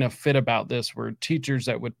throwing a fit about this were teachers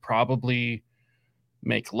that would probably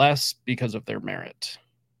make less because of their merit.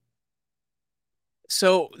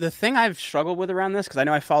 So the thing I've struggled with around this, because I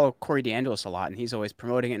know I follow Corey DeAngelis a lot, and he's always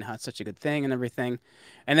promoting it and how it's such a good thing and everything.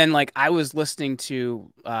 And then like I was listening to,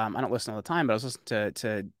 I don't listen all the time, but I was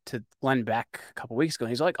listening to Glenn Beck a couple weeks ago, and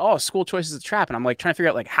he's like, "Oh, school choice is a trap," and I'm like trying to figure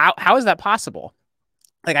out like how is that possible?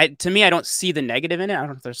 Like to me, I don't see the negative in it. I don't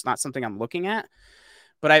know if there's not something I'm looking at,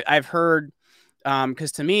 but I've heard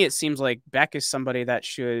because to me it seems like Beck is somebody that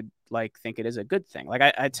should like think it is a good thing.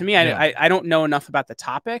 Like to me, Yeah. I don't know enough about the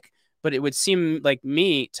topic, but it would seem like to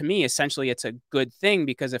me essentially it's a good thing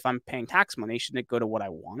because if I'm paying tax money, shouldn't it go to what I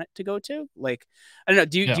want it to go to? Like I don't know.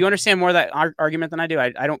 Do Yeah. you understand more of that argument than I do?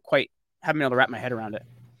 I don't quite haven't been able to wrap my head around it.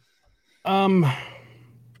 Um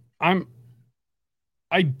I'm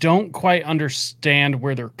I don't quite understand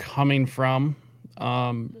where they're coming from.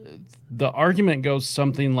 Um the argument goes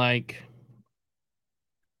something like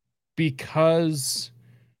because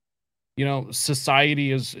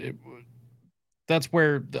society is that's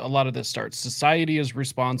where a lot of this starts. Society is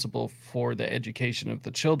responsible for the education of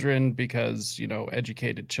the children because,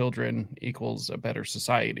 educated children equals a better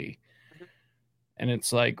society. And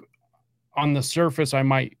it's like on the surface, I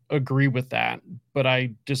might agree with that, but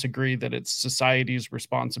I disagree that it's society's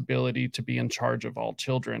responsibility to be in charge of all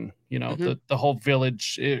children. Mm-hmm. The whole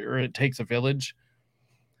village, or it takes a village.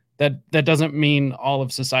 That doesn't mean all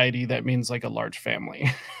of society. That means like a large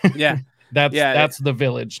family. Yeah, that's yeah. that's the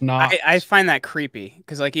village, not. I find that creepy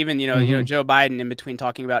because like even Mhm. Joe Biden in between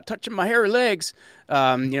talking about touching my hairy legs,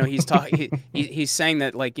 he's talking he's saying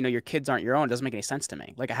that like your kids aren't your own. It doesn't make any sense to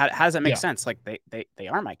me. Like how does that make Yeah, sense? Like they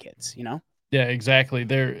are my kids, you know? yeah, exactly.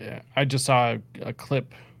 There, I just saw a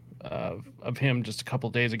clip of him just a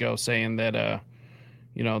couple days ago saying that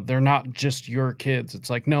they're not just your kids.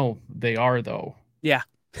 It's like, no, they are though. Yeah.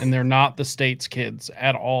 And they're not the state's kids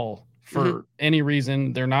at all Hmm. for any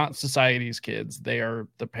reason. They're not society's kids. They are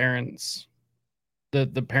the parents'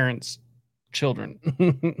 children.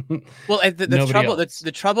 Well, the Nobody trouble else.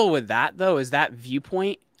 the trouble with that though is that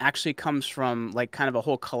viewpoint actually comes from like kind of a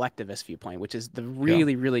whole collectivist viewpoint, which is the Yeah.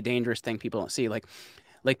 really dangerous thing people don't see. Like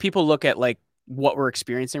people look at like what we're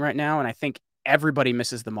experiencing right now, and I think everybody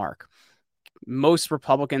misses the mark. Most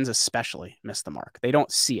Republicans especially miss the mark. They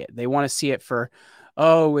don't see it. They want to see it for,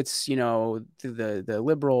 oh, it's the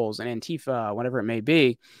liberals and Antifa, whatever it may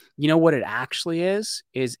be. You know what it actually is?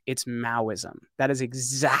 Is it's Maoism. That is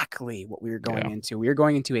exactly what we are going Yeah. into. We are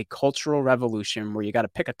going into a cultural revolution where you got to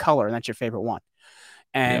pick a color and that's your favorite one.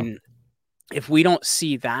 Yeah. And if we don't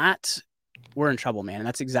see that, we're in trouble, man. And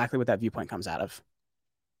that's exactly what that viewpoint comes out of.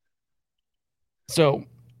 So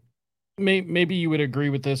maybe you would agree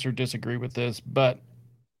with this or disagree with this, but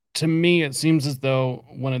to me, it seems as though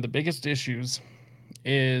one of the biggest issues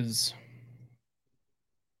is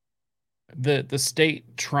the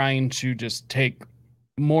state trying to just take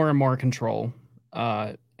more and more control,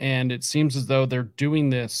 and it seems as though they're doing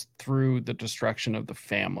this through the destruction of the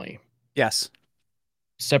family. Yes.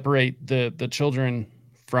 Separate the children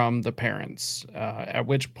from the parents. At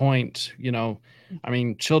which point, I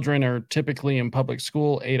mean, children are typically in public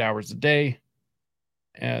school 8 hours a day.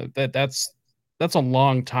 That's a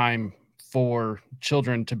long time for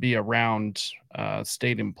children to be around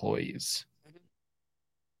state employees.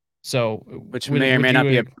 So, Which would you may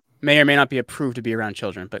or may not be approved to be around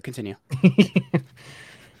children, but continue.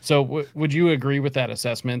 so would you agree with that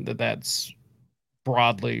assessment that that's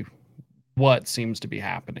broadly what seems to be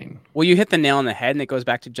happening? Well, you hit the nail on the head, and it goes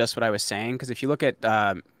back to just what I was saying. Because if you look at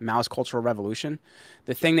Mao's Cultural Revolution,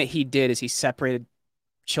 the thing that he did is he separated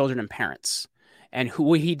children and parents. And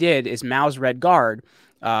who he did is Mao's Red Guard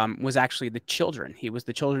was actually the children. He was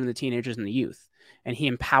the children, the teenagers, and the youth, and he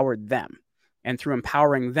empowered them. And through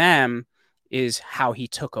empowering them, is how he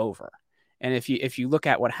took over. And if you look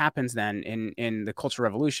at what happens then in the Cultural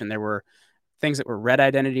Revolution, there were things that were red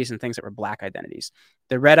identities and things that were black identities.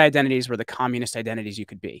 The red identities were the communist identities you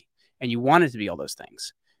could be, and you wanted to be all those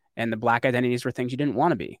things. And the black identities were things you didn't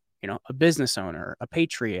want to be. A business owner, a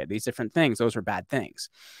patriot, these different things. Those were bad things.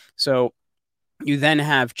 So you then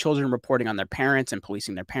have children reporting on their parents and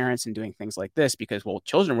policing their parents and doing things like this because, well,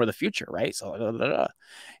 children were the future, right? So blah, blah, blah.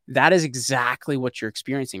 That is exactly what you're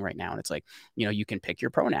experiencing right now. And it's like, you can pick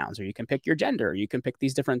your pronouns, or you can pick your gender, or you can pick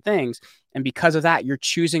these different things. And because of that, you're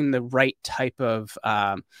choosing the right type of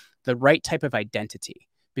identity,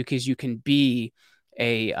 because you can be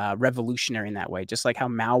a revolutionary in that way, just like how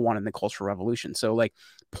Mao wanted the Cultural Revolution. So, like,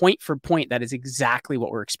 point for point, that is exactly what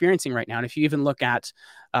we're experiencing right now. And if you even look at,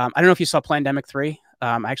 I don't know if you saw Plandemic 3.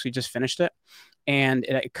 I actually just finished it, and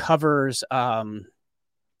it covers a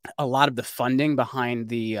lot of the funding behind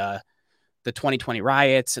the 2020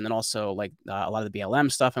 riots, and then also like a lot of the BLM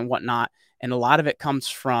stuff and whatnot. And a lot of it comes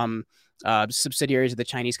from subsidiaries of the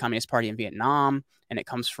Chinese Communist Party in Vietnam, and it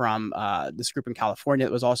comes from this group in California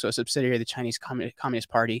that was also a subsidiary of the Chinese Communist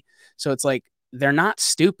Party. So it's like, they're not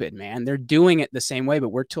stupid, man. They're doing it the same way, but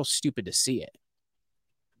we're too stupid to see it.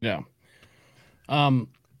 Yeah. Um,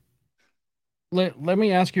 let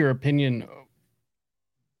me ask your opinion.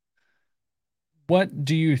 What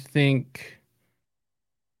do you think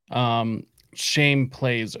shame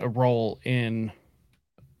plays a role in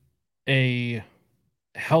a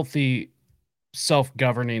healthy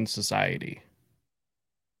self-governing society?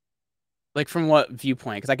 Like, from what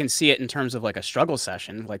viewpoint? Because I can see it in terms of like a struggle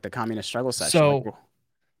session, like the communist struggle session. Like,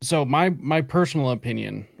 So so my personal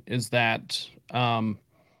opinion is that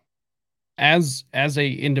as a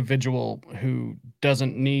individual who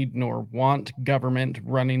doesn't need nor want government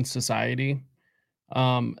running society,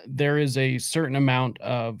 there is a certain amount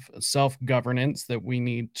of self-governance that we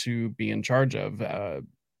need to be in charge of.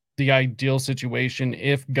 The ideal situation,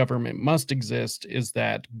 if government must exist, is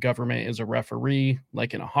that government is a referee,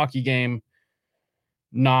 like in a hockey game,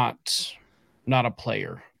 not not a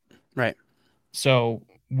player. right. So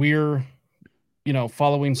we're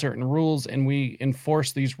following certain rules, and we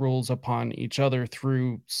enforce these rules upon each other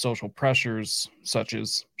through social pressures such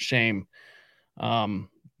as shame. Um,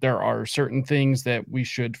 there are certain things that we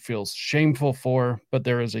should feel shameful for, but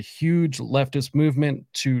there is a huge leftist movement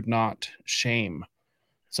to not shame,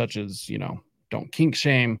 such as, don't kink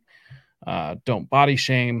shame, don't body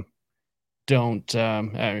shame, don't,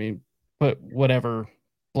 put whatever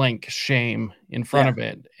blank shame in front Yeah. of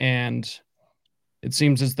it. And it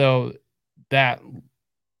seems as though that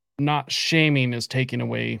not shaming is taking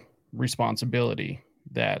away responsibility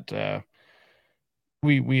that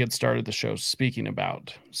we had started the show speaking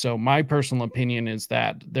about. So my personal opinion is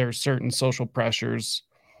that there are certain social pressures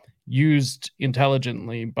used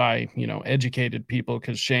intelligently by educated people,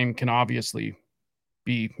 because shame can obviously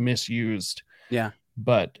be misused. Yeah.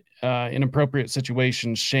 But in appropriate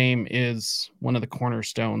situations, shame is one of the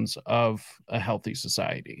cornerstones of a healthy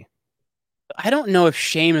society. I don't know if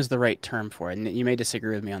shame is the right term for it, and you may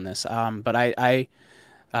disagree with me on this. But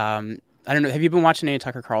um, I don't know. Have you been watching any of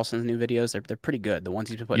Tucker Carlson's new videos? They're pretty good. The ones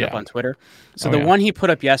he's been putting up Yeah. on Twitter. So Oh the yeah. one he put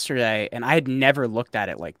up yesterday, and I had never looked at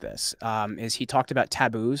it like this, is he talked about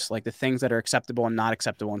taboos, like the things that are acceptable and not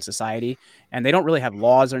acceptable in society, and they don't really have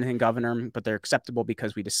laws or anything govern them, but they're acceptable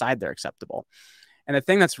because we decide they're acceptable. And the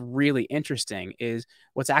thing that's really interesting is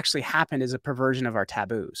what's actually happened is a perversion of our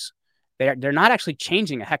taboos. They're not actually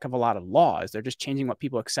changing a heck of a lot of laws. They're just changing what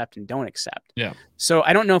people accept and don't accept. Yeah. So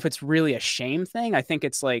I don't know if it's really a shame thing. I think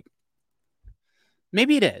it's like,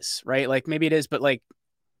 maybe it is, right? Like, maybe it is, but like,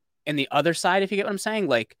 in the other side, if you get what I'm saying,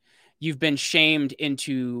 like, you've been shamed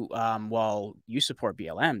into, well, you support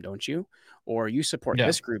BLM, don't you? Or you support Yeah.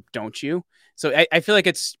 this group, don't you? So I feel like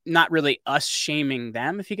it's not really us shaming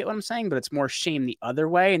them, if you get what I'm saying, but it's more shame the other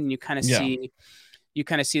way. And Yeah. you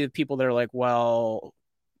kind of see the people that are like, well,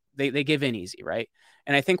 they give in easy, right?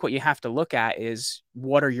 And I think what you have to look at is,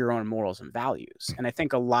 what are your own morals and values? And I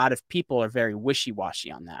think a lot of people are very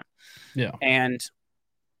wishy-washy on that. Yeah. And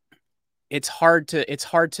it's hard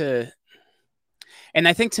to and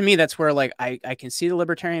I think, to me, that's where, like, I can see the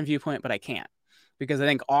libertarian viewpoint, but I can't, because I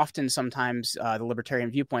think often sometimes the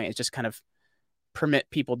libertarian viewpoint is just kind of permit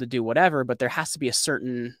people to do whatever, but there has to be a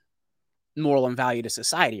certain moral and value to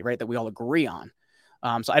society, right? That we all agree on.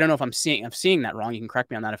 So I don't know if I'm seeing that wrong. You can correct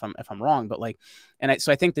me on that if I'm wrong, but like,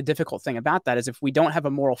 so I think the difficult thing about that is, if we don't have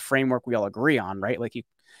a moral framework we all agree on, right? Like,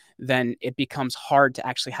 then it becomes hard to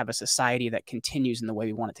actually have a society that continues in the way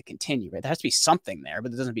we want it to continue, right? There has to be something there,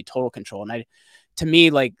 but there doesn't be total control. And to me,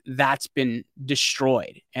 like, that's been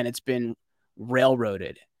destroyed, and it's been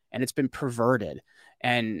railroaded, and it's been perverted.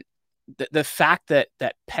 And the fact that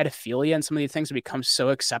pedophilia and some of these things have become so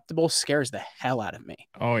acceptable scares the hell out of me.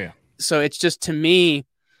 Oh yeah. So it's just, to me,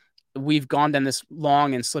 we've gone down this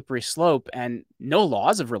long and slippery slope, and no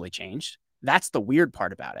laws have really changed. That's the weird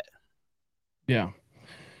part about it. Yeah.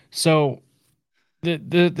 So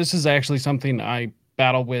this is actually something I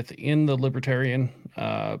battle with in the libertarian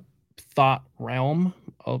thought realm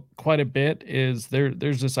quite a bit. Is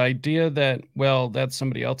there's this idea that, well, that's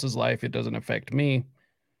somebody else's life, it doesn't affect me.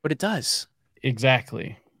 But it does.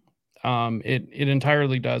 Exactly. It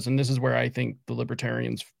entirely does, and this is where I think the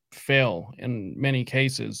libertarians fail in many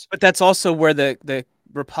cases. But that's also where the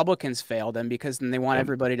Republicans fail them, because then they want Yep.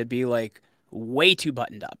 everybody to be like way too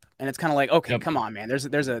buttoned up. And it's kind of like, okay, Yep. come on, man. There's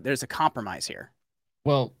a compromise here.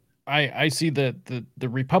 Well, I see the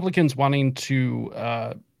Republicans wanting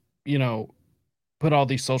to you know, put all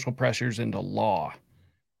these social pressures into law,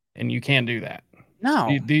 and you can't do that.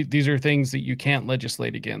 No. These are things that you can't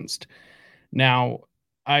legislate against. Now,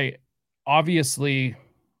 I obviously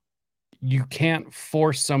you can't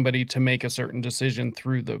force somebody to make a certain decision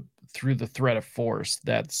through the threat of force.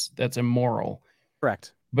 That's immoral.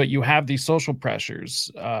 Correct. But you have these social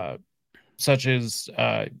pressures, such as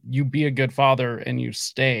you be a good father and you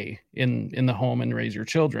stay in the home and raise your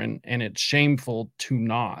children, and it's shameful to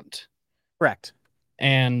not. Correct.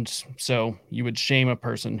 And so you would shame a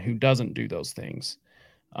person who doesn't do those things.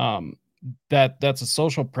 Um, that's a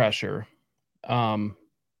social pressure, um,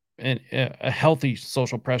 and a healthy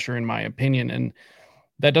social pressure, in my opinion. And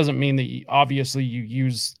that doesn't mean that obviously you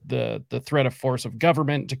use the threat of force of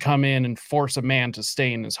government to come in and force a man to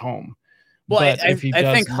stay in his home. Well, But if he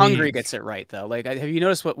I think does Hungary leave, gets it right though. Like, have you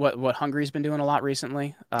noticed what Hungary's been doing a lot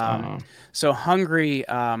recently? uh, So Hungary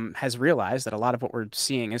has realized that a lot of what we're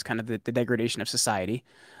seeing is kind of the degradation of society.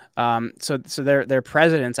 So their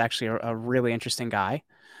president's actually a really interesting guy,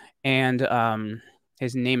 and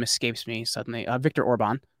his name escapes me suddenly. Viktor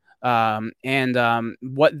Orban. And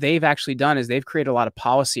what they've actually done is they've created a lot of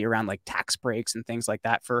policy around like tax breaks and things like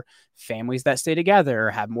that for families that stay together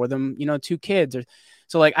or have more than, two kids. Or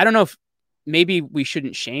so, like, I don't know if maybe we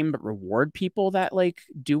shouldn't shame but reward people that like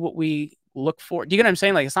do what we look for. Do you get what I'm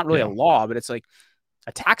saying? Like, it's not really a yeah. law, but it's like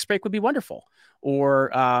a tax break would be wonderful, or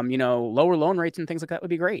lower loan rates and things like that would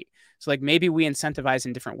be great. So like maybe we incentivize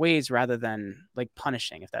in different ways rather than like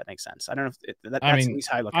punishing, if that makes sense. I don't know if I that's at mean, least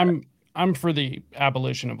how I look at it. I'm for the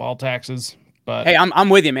abolition of all taxes, but Hey, I'm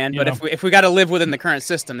with you, man. you But know, if we got to live within the current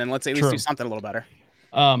system, then let's at least do true. something a little better.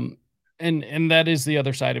 Um, and that is the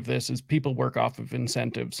other side of this is people work off of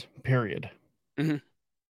incentives. Period. Hmm.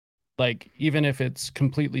 Like even if it's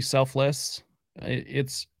completely selfless,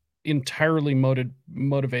 it's entirely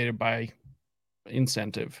motivated by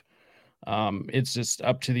incentive. It's just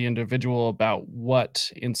up to the individual about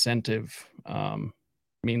what incentive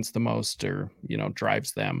means the most, or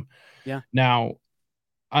drives them. Yeah. Now,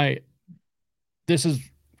 I this is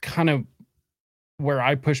kind of where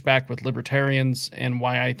I push back with libertarians, and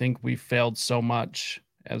why I think we failed so much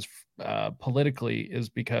as politically, is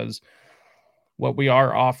because what we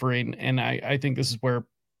are offering, and I think this is where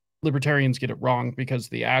libertarians get it wrong, because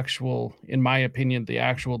in my opinion, the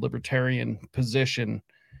actual libertarian position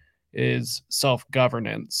is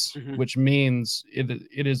self-governance, Hmm. which means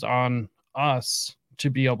it is on us to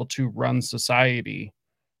be able to run society,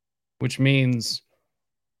 which means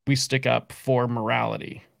we stick up for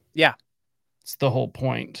morality. Yeah. It's the whole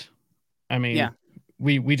point. I Yeah.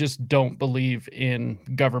 mean, we just don't believe in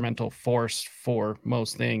governmental force for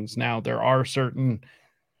most things. Now, there are certain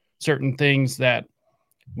things that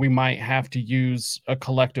we might have to use a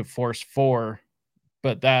collective force for,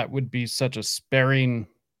 but that would be such a sparing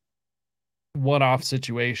one-off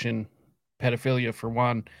situation. Pedophilia for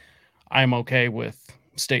one, I'm okay with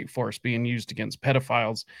state force being used against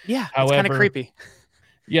pedophiles. Yeah. It's kind of However, creepy.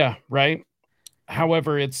 yeah, right.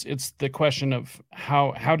 However, it's the question of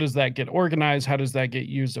how does that get organized? How does that get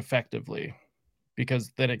used effectively?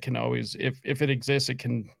 Because then it can always, if it exists, it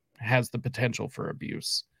can has the potential for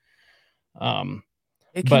abuse. Um,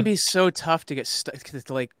 It can but be so tough to get stuck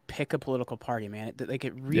to like pick a political party, man. Like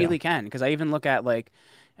it yeah, really can. Because I even look at like,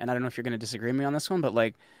 and I don't know if you're going to disagree with me on this one, but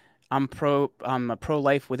like I'm a pro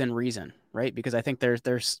life within reason, right? Because I think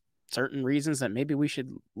there's certain reasons that maybe we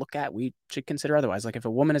should consider otherwise. Like if a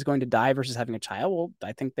woman is going to die versus having a child, well,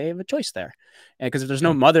 I think they have a choice there. And because if there's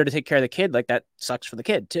no yeah, mother to take care of the kid, like that sucks for the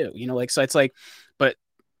kid too. Like so it's like, but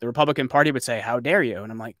the Republican Party would say, "How dare you?"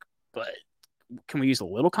 And I'm like, but can we use a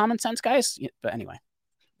little common sense, guys? But anyway.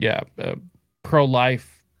 yeah,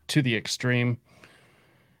 pro-life to the extreme,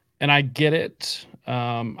 and I get it.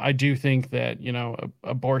 I do think that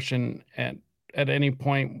abortion at any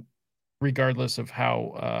point regardless of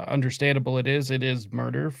how understandable it is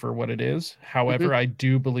murder for what it is. Hmm. However, I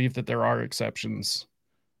do believe that there are exceptions.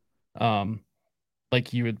 Um,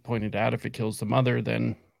 like you had pointed out, if it kills the mother,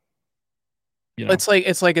 then you know, It's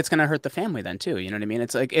gonna hurt the family then too. You know what I mean?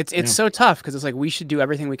 It's like it's yeah, so tough because it's like we should do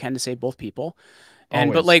everything we can to save both people.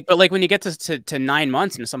 And always, but like when you get to 9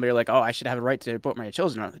 months and somebody like, oh, I should have a right to abort my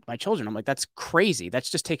children. I'm like, that's crazy. That's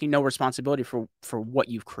just taking no responsibility for what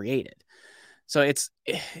you've created. So it's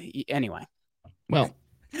anyway. well,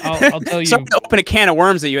 I'll tell Sorry you, to open a can of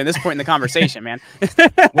worms at you at this point in the conversation, man.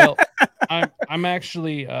 well, I'm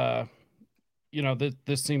actually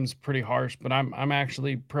this seems pretty harsh, but I'm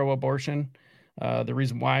actually pro-abortion. The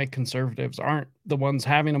reason why conservatives aren't the ones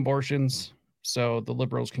having abortions, so the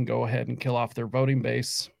liberals can go ahead and kill off their voting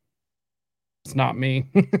base. It's not me.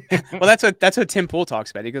 Well, that's what Tim Pool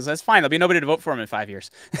talks about. He goes, that's fine. There'll be nobody to vote for him in 5 years.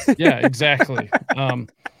 Yeah, exactly.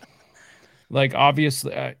 Like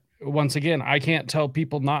obviously, once again, I can't tell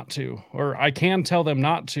people not to, or I can tell them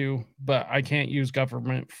not to, but I can't use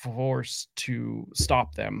government force to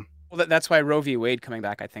stop them. Well, that's why Roe v. Wade coming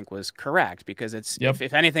back, I think, was correct because it's Yep,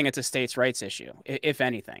 if anything, it's a states' rights issue, if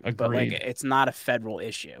anything. But like, agreed. it's not a federal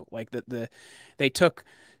issue. Like they took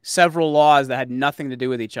several laws that had nothing to do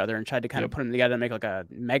with each other and tried to kind of Yep. put them together and make like a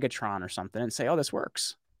Megatron or something and say, oh, this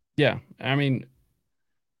works. Yeah. I mean,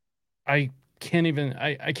 I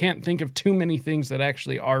I can't think of too many things that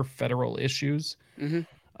actually are federal issues. Hmm.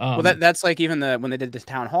 Well, Um, that's like even the when they did the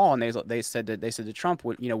town hall and they said to Trump,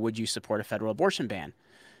 would you support a federal abortion ban?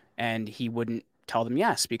 And he wouldn't tell them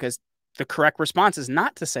yes because the correct response is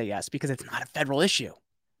not to say yes because it's not a federal issue.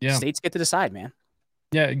 yeah. States get to decide, man.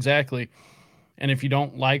 Yeah, exactly. And if you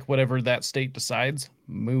don't like whatever that state decides,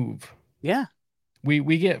 move. Yeah.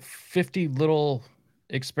 We get 50 little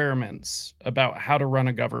experiments about how to run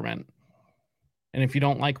a government. And if you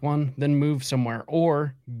don't like one, then move somewhere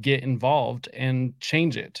or get involved and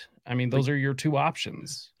change it. I mean, Well, those are your two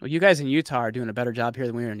options. you guys in Utah are doing a better job here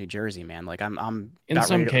than we are in New Jersey, man. Like I'm In about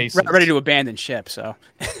some ready cases. to abandon ship. So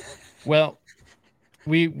Well,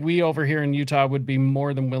 we over here in Utah would be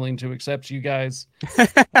more than willing to accept you guys.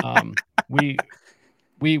 Um, we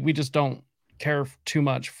we just don't care too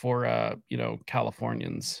much for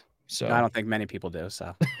Californians. I So don't think many people do.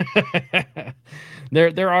 So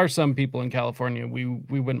there are some people in California we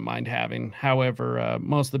wouldn't mind having. However,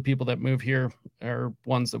 most of the people that move here are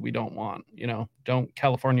ones that we don't want. Don't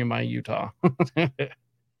California my Utah.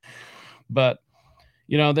 But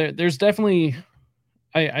there's definitely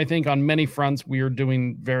I think on many fronts we are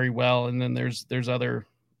doing very well, and then there's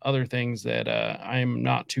other things that I'm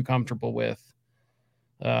not too comfortable with.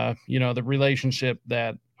 The relationship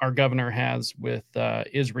that our governor has with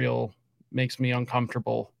Israel makes me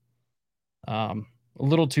uncomfortable. A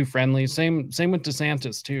little too friendly. Same with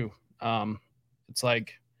DeSantis too. It's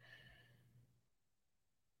like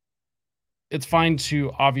it's fine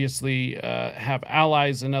to obviously have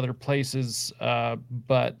allies in other places,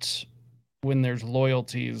 but when there's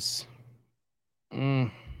loyalties, mm,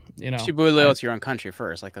 you you know, should be loyal I to your own country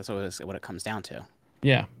first. Like that's what it comes down to.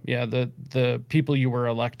 yeah, the people you were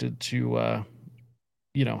elected to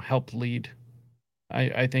help lead,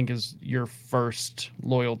 I think is your first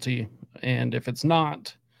loyalty. And if it's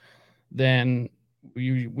not, then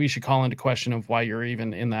we should call into question of why you're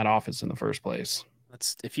even in that office in the first place.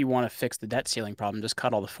 Let's if you want to fix the debt ceiling problem, just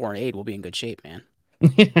cut all the foreign aid. We'll be in good shape, man.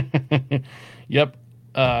 Yep.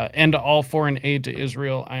 And all foreign aid to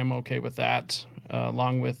Israel, I am okay with that,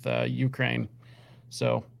 along with Ukraine.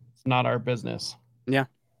 So it's not our business. Yeah.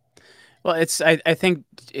 Well, I think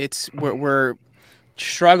we're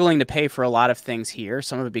struggling to pay for a lot of things here.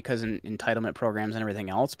 Some of it because in entitlement programs and everything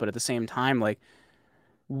else, but at the same time, like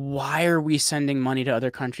why are we sending money to other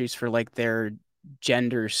countries for like their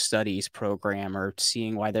gender studies program or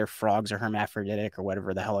seeing why their frogs are hermaphroditic or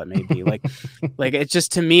whatever the hell it may be? Like it's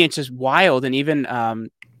just to me, it's just wild. And even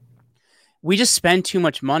we just spend too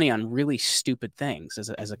much money on really stupid things as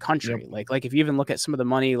a Yep. country. Like if you even look at some of the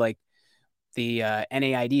money like the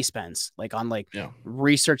NAID spends like on like Yeah.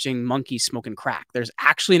 researching monkeys smoking crack. There's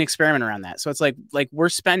actually an experiment around that. So it's like we're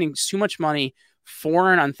spending too much money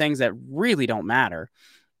foreign on things that really don't matter,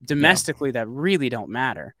 Yeah. domestically that really don't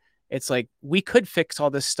matter. It's like we could fix all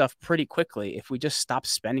this stuff pretty quickly if we just stop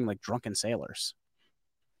spending like drunken sailors.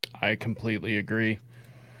 I completely agree.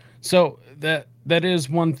 So that is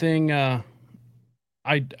one thing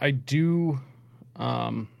I do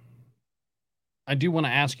um I do want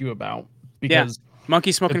to ask you about Yeah. because Monkey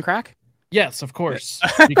uh, smoking crack? yes, of course,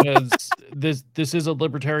 because this is a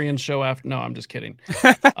libertarian show after no, I'm just kidding.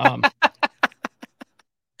 Um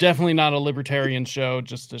Definitely not a libertarian show,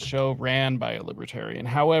 just a show ran by a libertarian.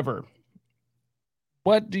 However,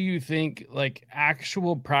 what do you think like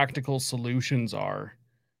actual practical solutions are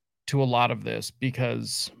to a lot of this?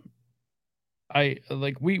 Because I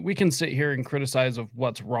like we can sit here and criticize of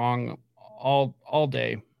what's wrong all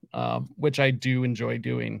day, which I do enjoy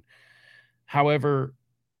doing. However,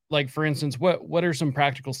 like for instance, what are some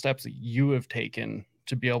practical steps that you have taken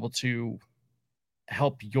to be able to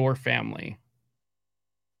help your family?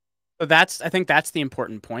 So that's I think that's the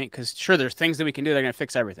important point because sure, there's things that we can do that are going to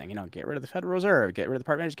fix everything. Get rid of the Federal Reserve, get rid of the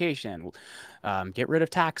Department of Education, get rid of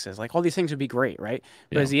taxes. Like all these things would be great, right?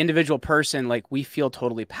 But Yeah. as the individual person, like we feel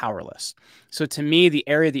totally powerless. So to me, the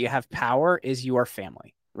area that you have power is your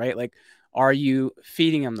family, right? Like, are you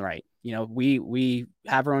feeding them right? We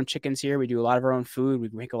have our own chickens here. We do a lot of our own food. We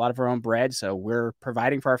make a lot of our own bread, so we're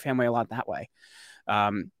providing for our family a lot that way.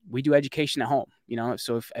 We do education at home,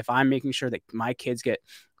 so if I'm making sure that my kids get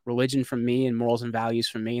religion from me and morals and values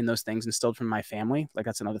from me and those things instilled from my family, like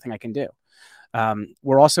that's another thing I can do.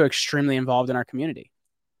 We're also extremely involved in our community,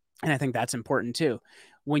 and I think that's important too.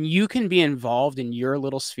 When you can be involved in your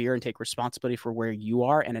little sphere and take responsibility for where you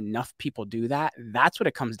are, and enough people do that, that's what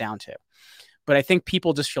it comes down to. But I think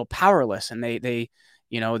people just feel powerless, and they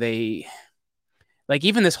like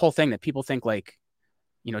even this whole thing that people think like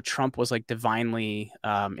Trump was like divinely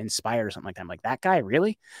inspired or something like that. I'm like, that guy,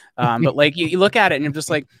 really? But like you look at it and you're just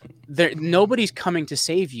like, nobody's coming to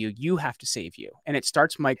save you. You have to save you. And it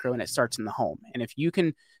starts micro and it starts in the home. And if you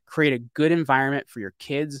can create a good environment for your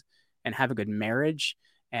kids and have a good marriage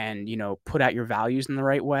and, put out your values in the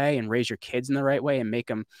right way and raise your kids in the right way and make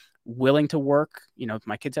them willing to work.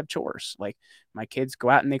 My kids have chores. Like my kids go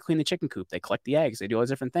out and they clean the chicken coop, they collect the eggs, they do all those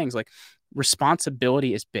different things. Like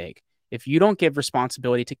responsibility is big. If you don't give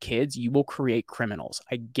responsibility to kids, you will create criminals.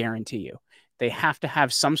 I guarantee you. They have to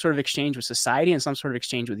have some sort of exchange with society and some sort of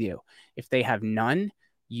exchange with you. If they have none,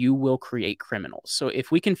 you will create criminals. So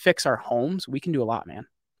if we can fix our homes, we can do a lot, man.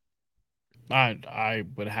 I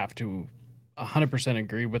would have to 100%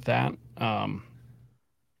 agree with that.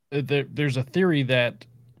 There's a theory that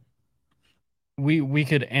we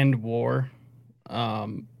could end war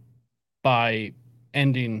um, by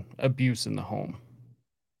ending abuse in the home.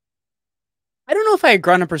 I don't know if I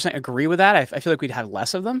 100% agree with that. I feel like we'd have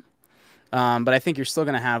less of them. But I think you're still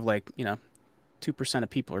going to have like, 2% of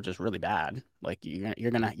people are just really bad. Like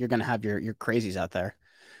you're gonna have your crazies out there.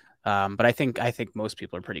 But I think most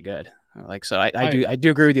people are pretty good. Like so, I I do I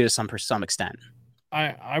do agree with you to some extent.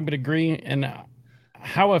 I would agree. And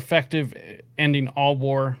how effective ending all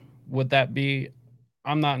war would that be?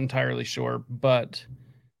 I'm not entirely sure, but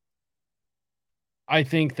I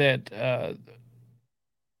think that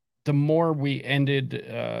the more we ended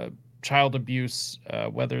child abuse,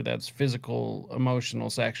 whether that's physical, emotional,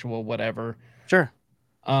 sexual, whatever, Sure.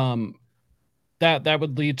 um, that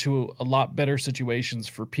would lead to a lot better situations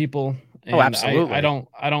for people. Oh, And absolutely. I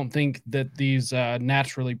don't think that these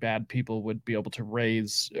naturally bad people would be able to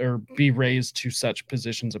raise or be raised to such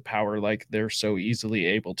positions of power like they're so easily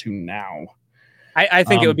able to now. I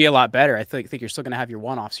think it would Um, be a lot better. I think you're still gonna have your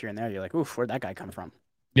one-offs here and there. You're like, oof, where'd that guy come from?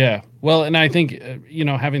 yeah, well, and I think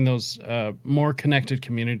having those more connected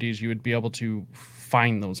communities, you would be able to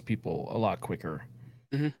find those people a lot quicker.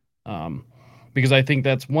 Hmm. Um, because I think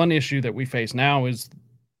that's one issue that we face now is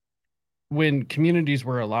when communities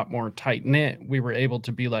were a lot more tight knit, we were able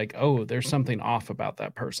to be like, oh, there's something off about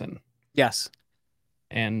that person. Yes.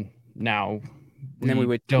 And now And then we we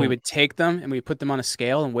would we don't. would take them and we put them on a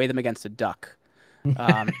scale and weigh them against a duck.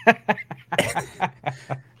 Um,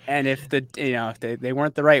 and if they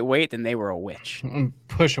weren't the right weight, then they were a witch.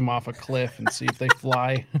 Push them off a cliff and see if they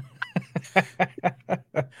fly.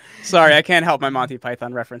 Sorry, I can't help my Monty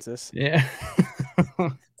Python references. Yeah.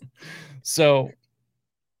 So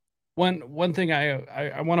one thing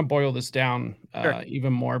I want to boil this down Sure.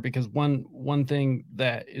 even more because one thing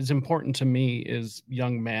that is important to me is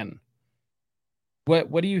young men.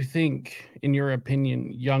 What do you think, in your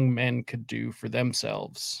opinion, young men could do for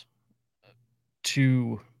themselves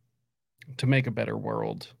to make a better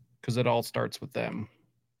world? Because it all starts with them.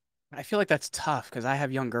 I feel like that's tough because I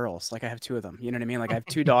have young girls. Like I have two of them. You know what I mean? Like I have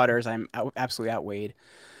two daughters. Absolutely outweighed.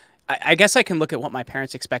 I guess I can look at what my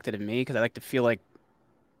parents expected of me because I like to feel like,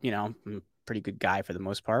 I'm a pretty good guy for the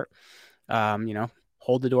most part. Um, you know,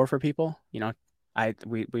 hold the door for people. We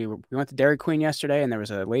went to Dairy Queen yesterday and there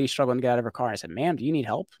was a lady struggling to get out of her car. I said, "Ma'am, do you need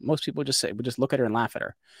help?" Most people would just look at her and laugh at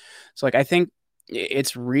her. So like I think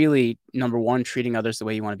it's really number one, treating others the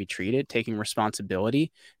way you want to be treated, taking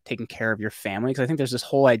responsibility, taking care of your family. Because I think there's this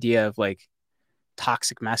whole idea of like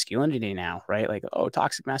toxic masculinity now, right? Like, oh,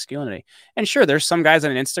 toxic masculinity. And sure, there's some guys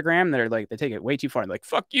on Instagram that are like, they take it way too far. Like,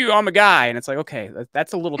 fuck you, I'm a guy. And it's like, okay,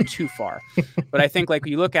 that's a little too far. But I think like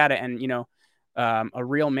you look at it and, A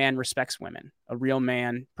real man respects women. A real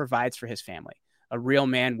man provides for his family. A real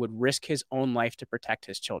man would risk his own life to protect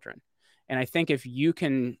his children. And I think if you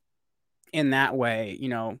can, in that way,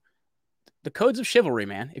 the codes of chivalry,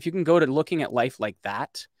 man, if you can go to looking at life like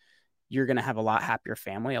that, you're going to have a lot happier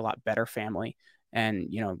family, a lot better family. And,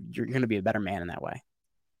 you're going to be a better man in that way.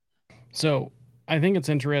 So I think it's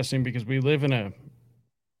interesting because we live in a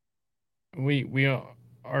we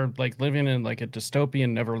are like living in like a dystopian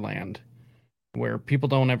neverland where people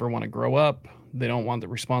don't ever want to grow up. They don't want the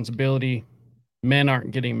responsibility. Men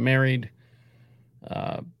aren't getting married.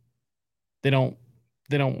 Uh, they don't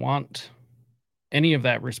they don't want any of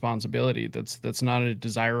that responsibility. That's not a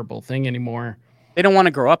desirable thing anymore. They don't want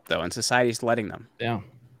to grow up, though, and society's letting them. Yeah.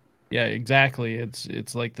 Yeah, exactly.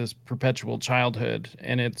 It's like this perpetual childhood,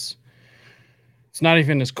 and it's not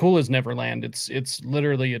even as cool as Neverland. It's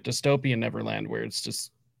literally a dystopian Neverland where it's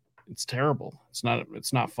terrible.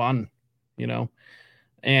 It's not fun, you know.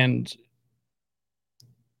 And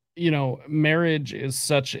marriage is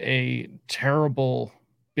such a terrible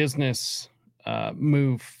business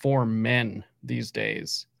move for men these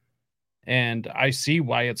days, and I see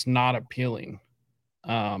why it's not appealing.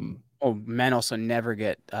 Um, Oh, men also never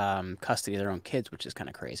get custody of their own kids, which is kind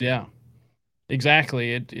of crazy. yeah,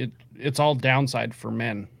 exactly. It's all downside for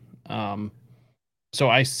men. Um, so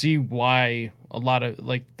I see why a lot of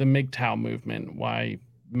like the MGTOW movement, why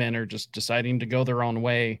men are just deciding to go their own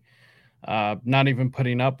way, not even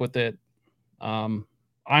putting up with it. I'm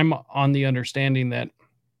on the understanding that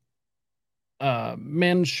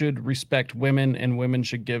men should respect women and women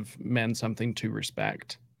should give men something to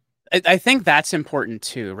respect. I think that's important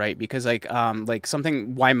too, right? Because like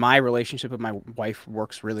something why my relationship with my wife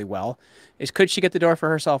works really well is could she get the door for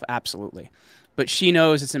herself? Absolutely. But she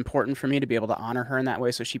knows it's important for me to be able to honor her in that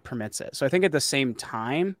way, so she permits it. So I think at the same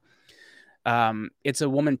time, it's a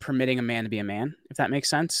woman permitting a man to be a man, if that makes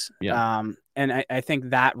sense. Yeah. And I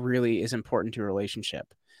think that really is important to a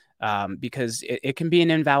relationship. Because it can be an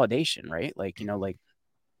invalidation, right? Like, like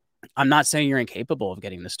I'm not saying you're incapable of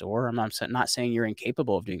getting this door. I'm not saying you're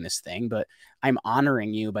incapable of doing this thing, but I'm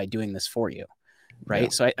honoring you by doing this for you. Yeah.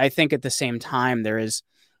 Right. So I think at the same time,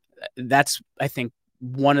 that's, I think,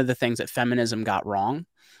 one of the things that feminism got wrong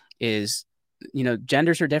is,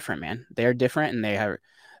 genders are different, man. They're different and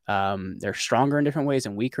they're stronger in different ways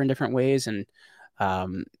and weaker in different ways. And,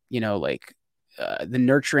 like the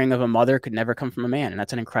nurturing of a mother could never come from a man. And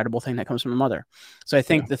that's an incredible thing that comes from a mother. So I Yeah.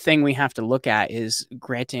 think the thing we have to look at is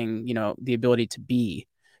granting, the ability to be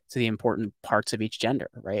to the important parts of each gender.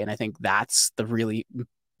 Right. And I think that's the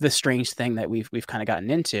strange thing that we've kind of gotten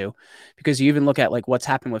into, because you even look at like what's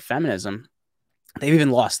happened with feminism. They've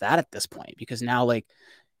even lost that at this point, because now, like,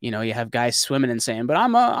 you have guys swimming and saying, "But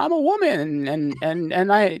I'm a woman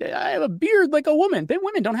and I have a beard like a woman."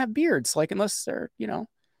 Women don't have beards, like, unless they're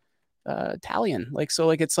Italian. Like, so,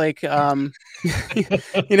 like, it's like, you know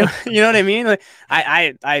what I mean? Like,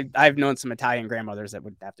 I've known some Italian grandmothers that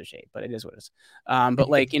would have to shave, but it is what it is. But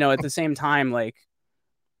like, at the same time, like,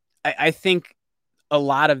 I think a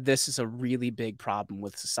lot of this is a really big problem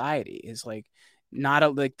with society, is like, not a,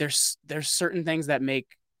 like, there's certain things that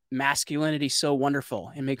make masculinity so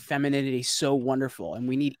wonderful and make femininity so wonderful, and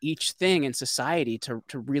we need each thing in society to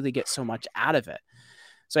really get so much out of it.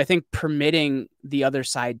 So I think permitting the other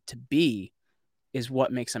side to be is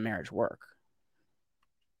what makes a marriage work.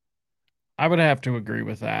 I would have to agree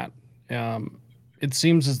with that. It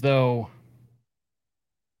seems as though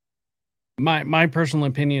my personal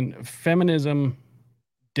opinion, feminism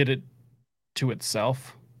did it to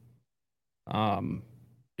itself. Um,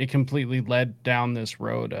 it completely led down this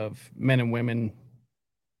road of men and women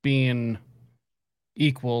being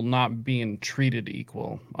equal, not being treated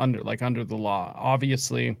equal under the law.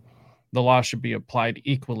 Obviously, the law should be applied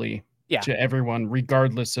equally Yeah, to everyone,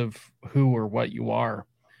 regardless of who or what you are.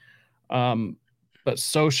 Um, but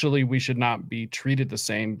socially, we should not be treated the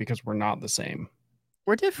same because we're not the same.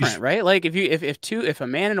 we're We different, sh- right? Like, if a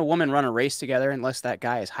man and a woman run a race together, unless that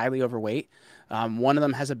guy is highly overweight, one of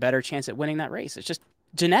them has a better chance at winning that race. It's just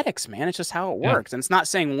genetics, man. It's just how it yeah, works. And it's not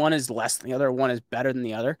saying one is less than the other, one is better than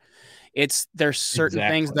the other. There's certain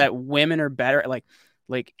things exactly. that women are better at.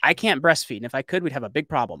 Like I can't breastfeed, and if I could, we'd have a big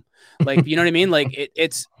problem. Like, you know what I mean? Like,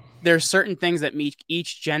 there's certain things that make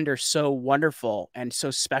each gender so wonderful and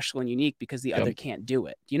so special and unique because the Yep. other can't do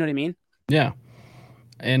it. Do you know what I mean? Yeah.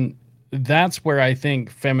 And that's where I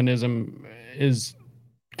think feminism is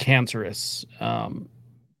cancerous.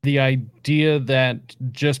 The idea that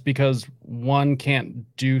just because one can't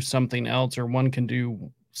do something else or one can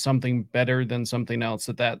do something better than something else,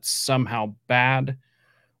 that's somehow bad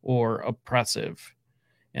or oppressive.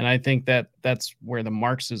 And I think that that's where the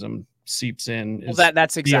Marxism seeps in Well, is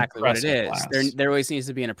that's the exactly what it oppressive is. class. There always needs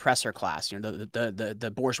to be an oppressor class,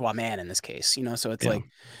 the bourgeois man in this case, So it's Yeah. like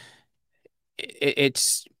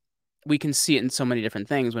it's we can see it in so many different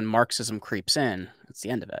things. When Marxism creeps in, it's the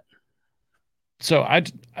end of it. So I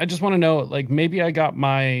just want to know, like, maybe I got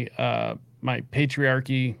my my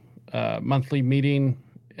patriarchy monthly meeting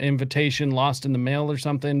invitation lost in the mail or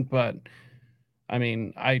something, but I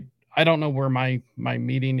mean, I don't know where my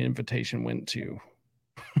meeting invitation went to.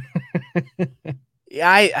 Yeah,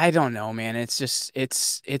 I don't know, man. It's just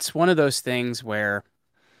it's one of those things where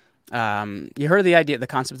you heard the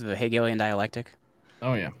concept of the Hegelian dialectic.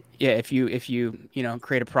 Oh yeah. Yeah, if you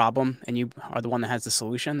create a problem and you are the one that has the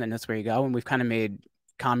solution, then that's where you go. And we've kind of made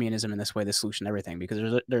communism in this way the solution to everything,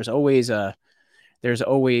 because there's always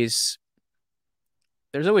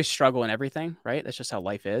there's always struggle in everything, right? That's just how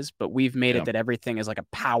life is. But we've made it Yeah. that everything is like a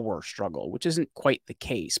power struggle, which isn't quite the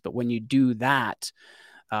case. But when you do that,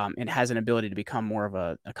 it has an ability to become more of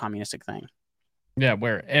a communistic thing. Yeah,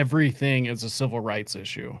 where everything is a civil rights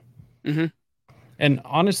issue. Hmm. And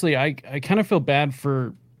honestly, I kind of feel bad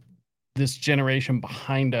for this generation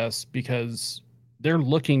behind us because they're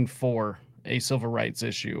looking for a civil rights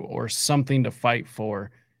issue or something to fight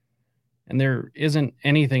for, and there isn't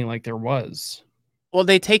anything like there was. Well,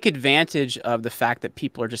 they take advantage of the fact that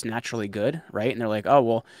people are just naturally good, right? And they're like, oh,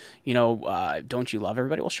 well, don't you love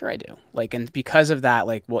everybody? Well, sure I do. Like, and because of that,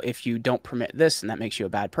 like, well, if you don't permit this, and that makes you a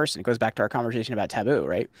bad person. It goes back to our conversation about taboo,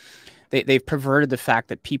 right? They've perverted the fact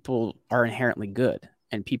that people are inherently good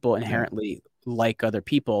and people Yeah. inherently like other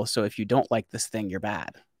people. So if you don't like this thing, you're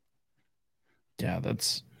bad. Yeah,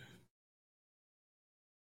 that's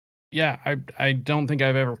yeah, I don't think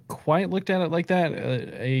I've ever quite looked at it like that.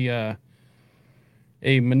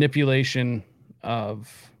 A manipulation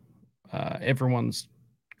of everyone's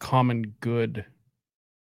common good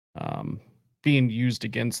um, being used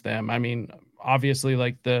against them. I mean, obviously,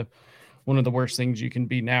 like the one of the worst things you can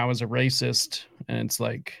be now is a racist, and it's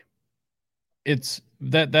like it's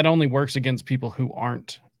that only works against people who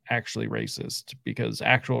aren't actually racist because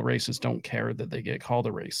actual racists don't care that they get called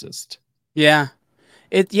a racist. Yeah.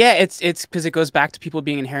 It's because it goes back to people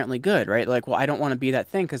being inherently good, right? Like, well, I don't want to be that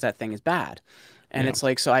thing because that thing is bad. And Yeah, it's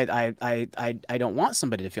like, so I don't want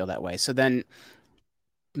somebody to feel that way. So then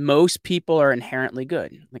most people are inherently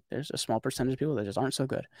good. Like there's a small percentage of people that just aren't so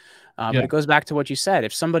good. But yeah, it goes back to what you said.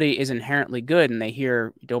 If somebody is inherently good and they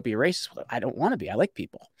hear "don't be a racist," well, I don't want to be. I like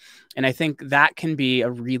people, and I think that can be a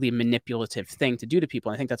really manipulative thing to do to people.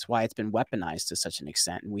 And I think that's why it's been weaponized to such an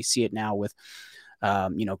extent, and we see it now with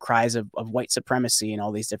cries of white supremacy and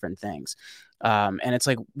all these different things. And it's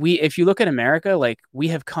like if you look at America, like we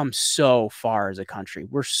have come so far as a country.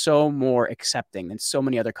 We're so more accepting than so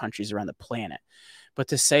many other countries around the planet. But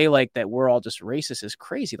to say like that we're all just racist is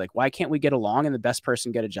crazy. Like, why can't we get along and the best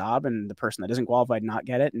person get a job and the person that isn't qualified not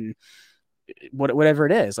get it? And whatever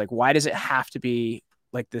it is, like, why does it have to be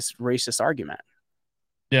like this racist argument?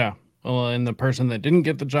 yeah. Well, and the person that didn't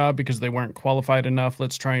get the job because they weren't qualified enough,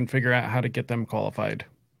 let's try and figure out how to get them qualified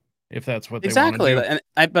if that's what they want to Exactly. do.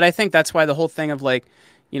 But I think that's why the whole thing of like,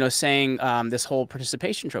 saying this whole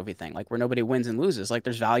participation trophy thing, like where nobody wins and loses, like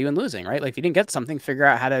there's value in losing, right? Like if you didn't get something, figure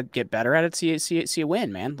out how to get better at it, see a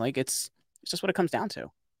win, man. Like it's just what it comes down to.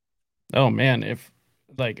 Oh man, if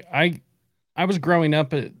like I was growing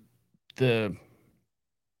up at the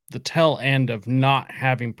the tail end of not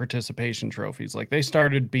having participation trophies. Like they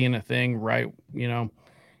started being a thing right,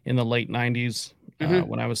 in the late 90s Hmm.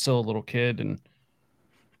 when I was still a little kid and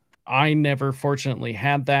I never fortunately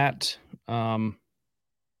had that. Um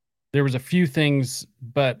there was a few things,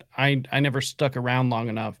 but I never stuck around long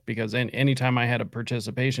enough because anytime I had a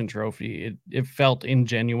participation trophy, it felt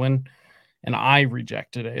ingenuine and I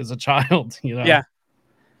rejected it as a child, you know. Yeah.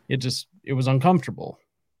 It was uncomfortable.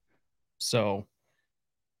 So,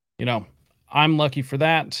 you know, I'm lucky for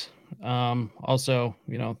that. Also,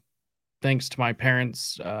 thanks to my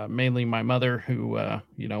parents, mainly my mother, who,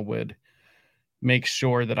 would make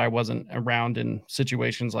sure that I wasn't around in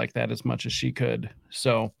situations like that as much as she could.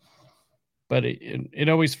 So, but it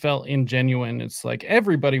always felt ingenuine. It's like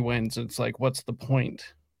everybody wins. It's like, what's the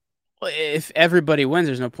point? Well, if everybody wins,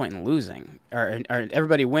 there's no point in losing, or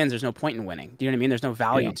everybody wins, there's no point in winning. Do you know what I mean? There's no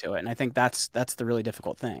Yeah. value to it, and I think that's the really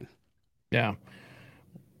difficult thing. Yeah.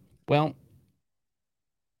 Well,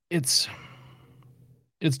 it's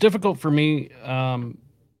it's difficult for me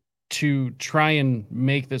to try and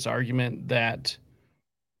make this argument that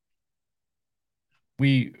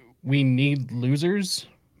we we need losers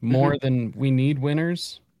Hmm. more than we need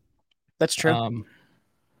winners. That's true. Um,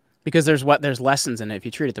 Because there's lessons in it if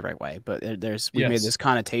you treat it the right way. But there's we've made yes, this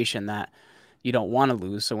connotation that you don't want to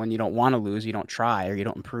lose. So when you don't want to lose, you don't try or you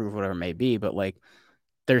don't improve, whatever it may be. But like,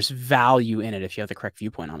 there's value in it if you have the correct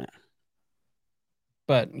viewpoint on it.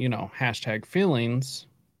 But, hashtag feelings,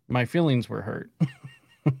 my feelings were hurt.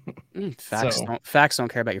 Facts So,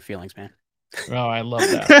 don't care about your feelings, man. oh, I love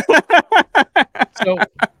that. So,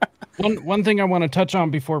 one thing I want to touch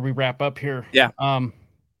on before we wrap up here. Yeah.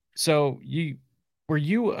 So were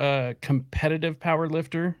you a competitive power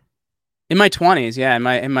lifter? In my 20s, yeah, in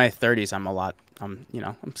my 30s,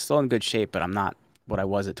 I'm still in good shape, but I'm not what I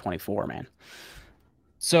was at 24, man.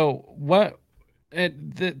 So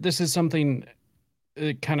this is something,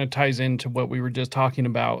 it kind of ties into what we were just talking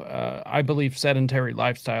about. I believe sedentary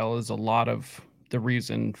lifestyle is a lot of the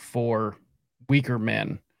reason for weaker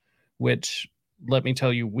men, which, let me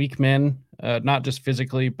tell you, weak men, not just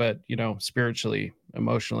physically, but spiritually,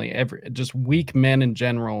 emotionally, just weak men in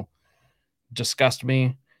general disgust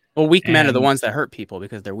me. Well, weak men are the And ones that hurt people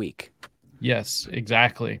because they're weak. yes,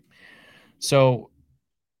 exactly. So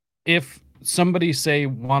if somebody, say,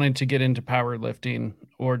 wanted to get into powerlifting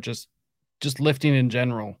or just lifting in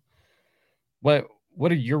general, what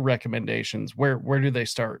are your recommendations? Where do they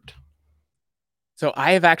start? So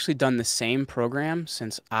I have actually done the same program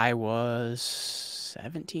since I was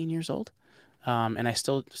 17 years old, and I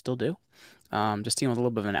still do. Just dealing with a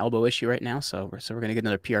little bit of an elbow issue right now, so we're gonna get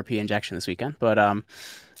another PRP injection this weekend. But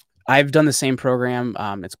I've done the same program.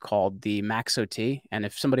 It's called the Max OT, and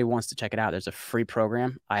if somebody wants to check it out, there's a free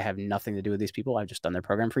program. I have nothing to do with these people. I've just done their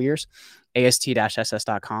program for years.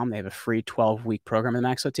 AST-SS.com. They have a free 12-week program in the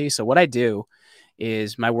Max OT. So what I do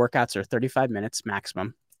is my workouts are 35 minutes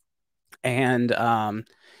maximum, and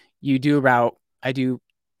you do about I do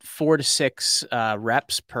 4 to 6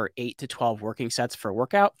 reps per 8 to 12 working sets for a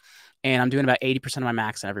workout, and I'm doing about 80% of my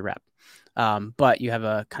max in every rep. But you have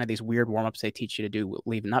a kind of these weird warm ups they teach you to do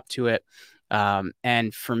leading up to it.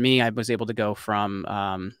 And for me, I was able to go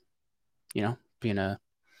from, being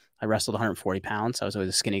I wrestled 140 pounds. I was always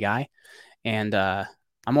a skinny guy. And I'm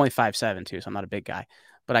only 5'7" too, so I'm not a big guy.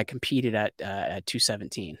 But I competed at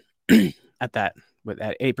 217 at that with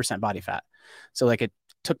at 8% body fat. So like it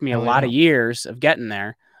took me a Hell lot yeah. of years of getting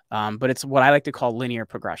there. But it's what I like to call linear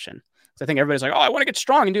progression. So I think everybody's like, oh, I want to get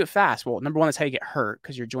strong and do it fast. Well, number one, that's how you get hurt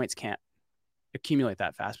because your joints can't accumulate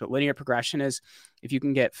that fast. But linear progression is if you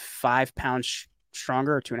can get 5 pounds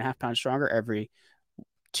stronger or 2.5 pounds stronger every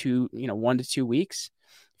 1 to 2 weeks,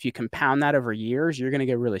 if you compound that over years, you're going to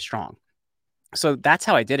get really strong. So that's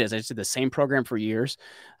how I did it. Is I just did the same program for years.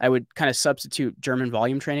 I would kind of substitute German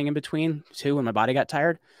volume training in between too when my body got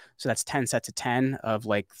tired. So that's 10 sets of 10 of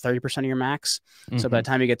like 30% of your max. So by Hmm. the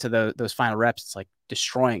time you get to those final reps, it's like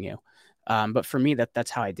destroying you. But for me,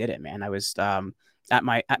 that's how I did it, man. I was at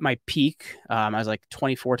my peak. I was like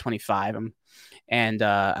 24, 25. And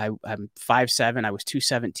I'm 5'7". I was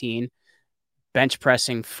 217, bench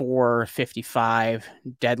pressing 455,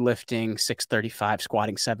 deadlifting 635,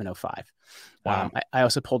 squatting 705. Wow. I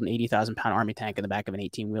also pulled an 80,000 pound army tank in the back of an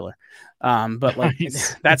 18-wheeler. But like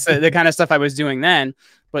Nice. that's the kind of stuff I was doing then.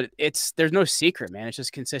 But there's no secret, man. It's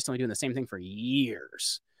just consistently doing the same thing for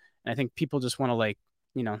years. And I think people just want to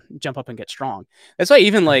jump up and get strong. That's why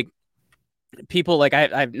even like people like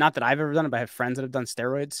I've not that I've ever done it, but I have friends that have done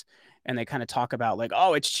steroids and they kind of talk about like,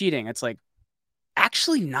 oh, it's cheating. It's like,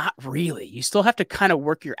 actually, not really. You still have to kind of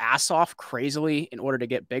work your ass off crazily in order to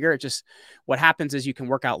get bigger. It just what happens is you can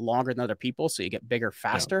work out longer than other people, so you get bigger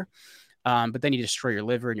Yeah. faster. But then you destroy your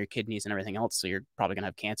liver and your kidneys and everything else, so you're probably gonna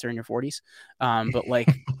have cancer in your 40s. But like,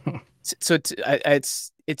 so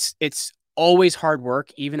it's always hard work,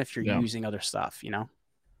 even if you're Yeah. using other stuff.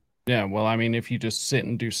 Yeah. Well, I mean, if you just sit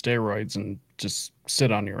and do steroids and just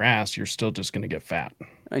sit on your ass, you're still just going to get fat.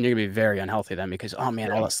 And you're gonna be very unhealthy then because oh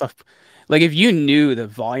man, all Yeah. that stuff. Like if you knew the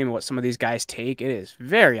volume of what some of these guys take, it is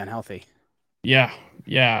very unhealthy. Yeah.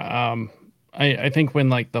 Yeah. I think when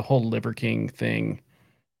like the whole Liver King thing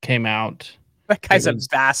came out, That it guy's a was,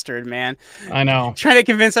 bastard, man. I know, Trying to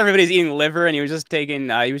convince everybody he's eating liver and he was just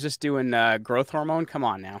doing growth hormone. Come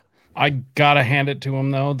on now. I gotta hand it to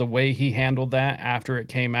him though, the way he handled that after it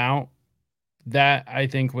came out, that I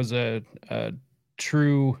think was a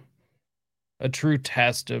true a true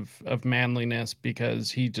test of manliness,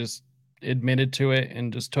 because he just admitted to it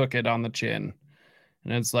and just took it on the chin.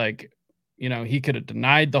 And it's like, he could have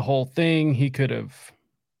denied the whole thing. He could have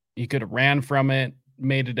ran from it,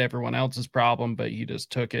 made it everyone else's problem, but he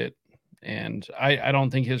just took it. And I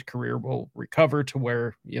don't think his career will recover to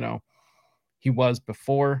where, he was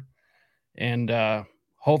before. And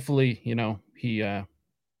hopefully, he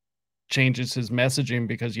changes his messaging,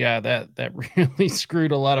 because yeah, that really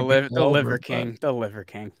screwed a lot of people The over. liver But king, the liver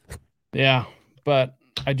king. yeah, but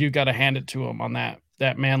I do got to hand it to him on that.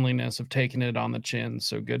 that manliness of taking it on the chin.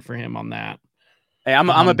 So good for him on that. Hey, I'm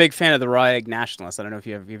a Um, big fan of the Raw Egg Nationalist. I don't know if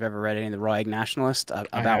you've ever read any of the Raw Egg Nationalist I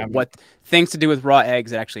about haven't. what things to do with raw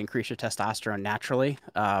eggs that actually increase your testosterone naturally,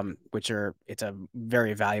 which are it's a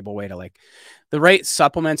very valuable way to like the right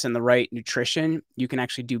supplements and the right nutrition. You can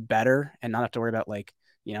actually do better and not have to worry about like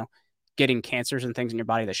you know getting cancers and things in your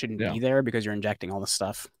body that shouldn't Yeah, be there because you're injecting all this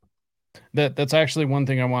stuff. that's actually one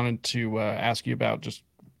thing I wanted to ask you about. Just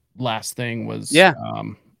last thing was Yeah.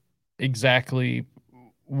 exactly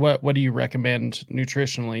what do you recommend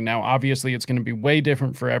nutritionally? Now, obviously, it's going to be way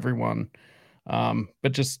different for everyone,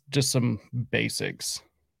 but just some basics.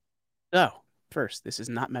 So first, this is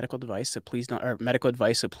not medical device, so please don't or medical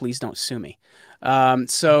advice, so please don't sue me.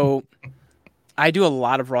 So I do a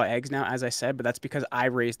lot of raw eggs now, as I said, but that's because I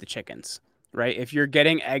raise the chickens, right? If you're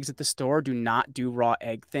getting eggs at the store, do not do raw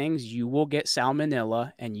egg things. You will get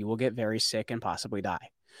salmonella and you will get very sick and possibly die.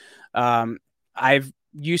 I've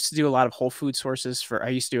used to do a lot of whole food sources I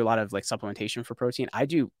used to do a lot of like supplementation for protein. I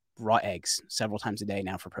do raw eggs several times a day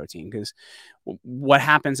now for protein because what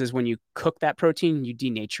happens is when you cook that protein, you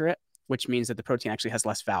denature it, which means that the protein actually has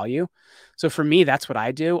less value. So for me, that's what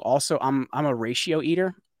I do. Also, I'm a ratio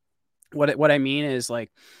eater. What I mean is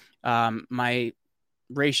like my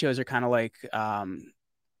ratios are kind of like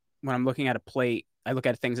when I'm looking at a plate, I look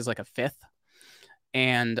at things as like a fifth,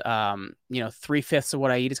 and 3/5 of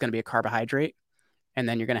what I eat is going to be a carbohydrate, and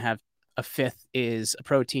then you're going to have a fifth is a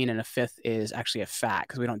protein, and a fifth is actually a fat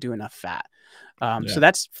because we don't do enough fat. So Yeah.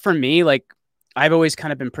 that's for me. Like I've always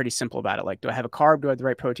kind of been pretty simple about it. Like, do I have a carb? Do I have the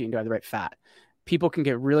right protein? Do I have the right fat? People can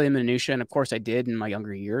get really minutia, and of course I did in my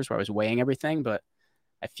younger years where I was weighing everything, but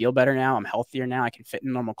I feel better now. I'm healthier now. I can fit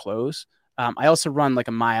in normal clothes. I also run like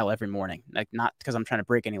a mile every morning, like not because I'm trying to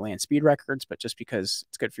break any land speed records, but just because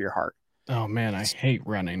it's good for your heart. Oh man, I hate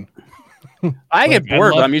running. I Like get I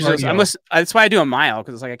bored, but love I'm usually cardio. that's why I do a mile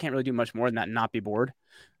because it's like I can't really do much more than that and not be bored.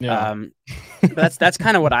 Yeah. Um, but that's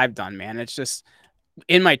kind of what I've done, man. It's just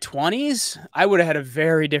in my 20s, I would have had a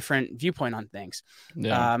very different viewpoint on things.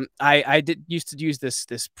 Yeah. I did used to use this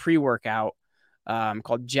pre workout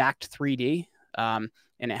called Jacked 3D, and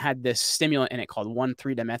it had this stimulant in it called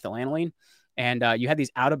 1,3-dimethylanolene. And you had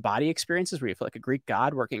these out of body experiences where you feel like a Greek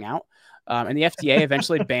god working out. And the FDA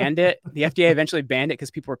eventually banned it. The FDA eventually banned it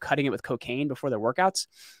because people were cutting it with cocaine before their workouts.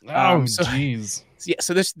 Oh So geez. yeah,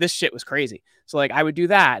 so this shit was crazy. So like I would do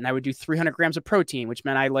that, and I would do 300 grams of protein, which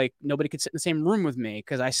meant I like nobody could sit in the same room with me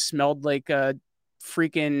because I smelled like a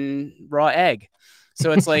freaking raw egg.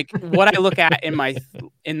 So it's like what I look at in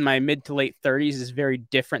my mid to late 30s is very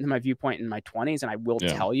different than my viewpoint in my 20s, and I will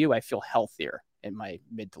Yeah. tell you I feel healthier in my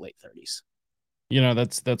mid to late 30s.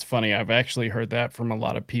 That's funny. I've actually heard that from a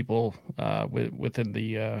lot of people within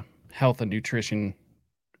the health and nutrition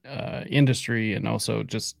industry, and also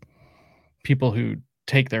just people who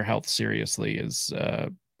take their health seriously as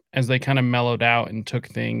they kind of mellowed out and took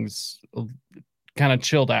things kind of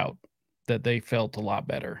chilled out, that they felt a lot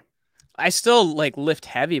better. I still like lift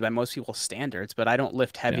heavy by most people's standards, but I don't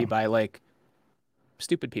lift heavy Yeah. by like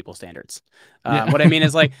stupid people standards. Yeah. What I mean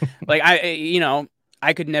is like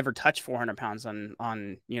I could never touch 400 pounds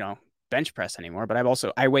on bench press anymore, but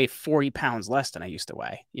I weigh 40 pounds less than I used to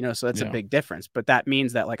weigh, so that's a Yeah. big difference. But that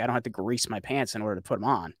means that like I don't have to grease my pants in order to put them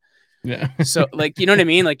on. Yeah. So like you know what I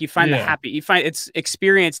mean? Like Yeah. you find it's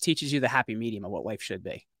experience teaches you the happy medium of what life should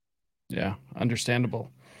be. Yeah.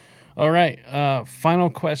 Understandable. All right. Final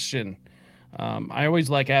question. I always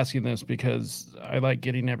like asking this because I like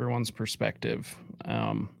getting everyone's perspective.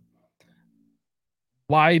 Um,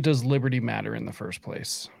 why does liberty matter in the first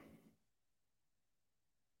place?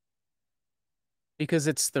 Because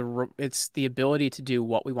it's the ability to do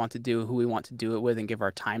what we want to do, who we want to do it with, and give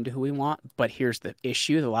our time to who we want. But here's the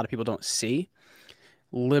issue that a lot of people don't see: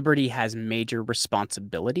 liberty has major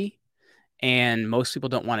responsibility, and most people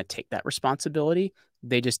don't want to take that responsibility.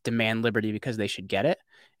 They just demand liberty because they should get it.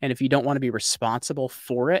 And if you don't want to be responsible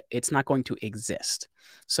for it, it's not going to exist.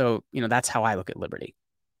 So, that's how I look at liberty.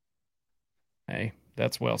 Hey,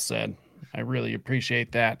 that's well said. I really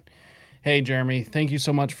appreciate that. Hey, Jeremy, thank you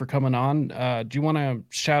so much for coming on. Do you want to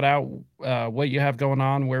shout out what you have going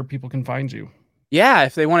on, where people can find you? Yeah,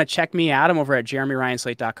 if they want to check me out, I'm over at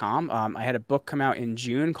jeremyryanslate.com. I had a book come out in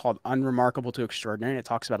June called Unremarkable to Extraordinary. And it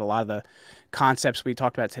talks about a lot of the concepts we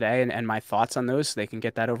talked about today and my thoughts on those. So they can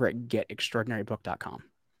get that over at getextraordinarybook.com.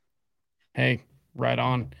 Hey, right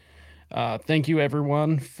on. Thank you,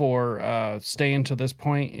 everyone, for staying to this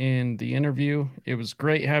point in the interview. It was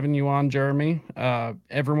great having you on, Jeremy.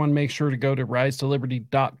 Everyone, make sure to go to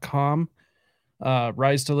risetoliberty.com,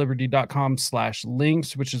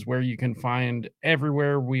 risetoliberty.com/links, which is where you can find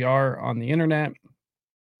everywhere we are on the internet.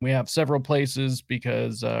 We have several places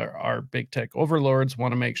because our big tech overlords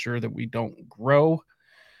want to make sure that we don't grow.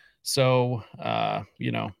 So,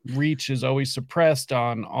 reach is always suppressed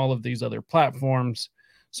on all of these other platforms.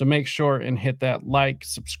 So make sure and hit that like,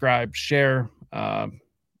 subscribe, share,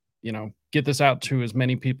 get this out to as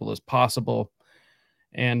many people as possible.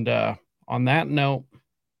 And on that note,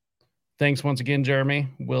 thanks once again, Jeremy.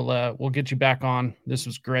 We'll get you back on. This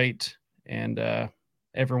was great. And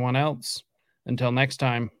everyone else, until next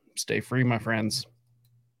time, stay free, my friends.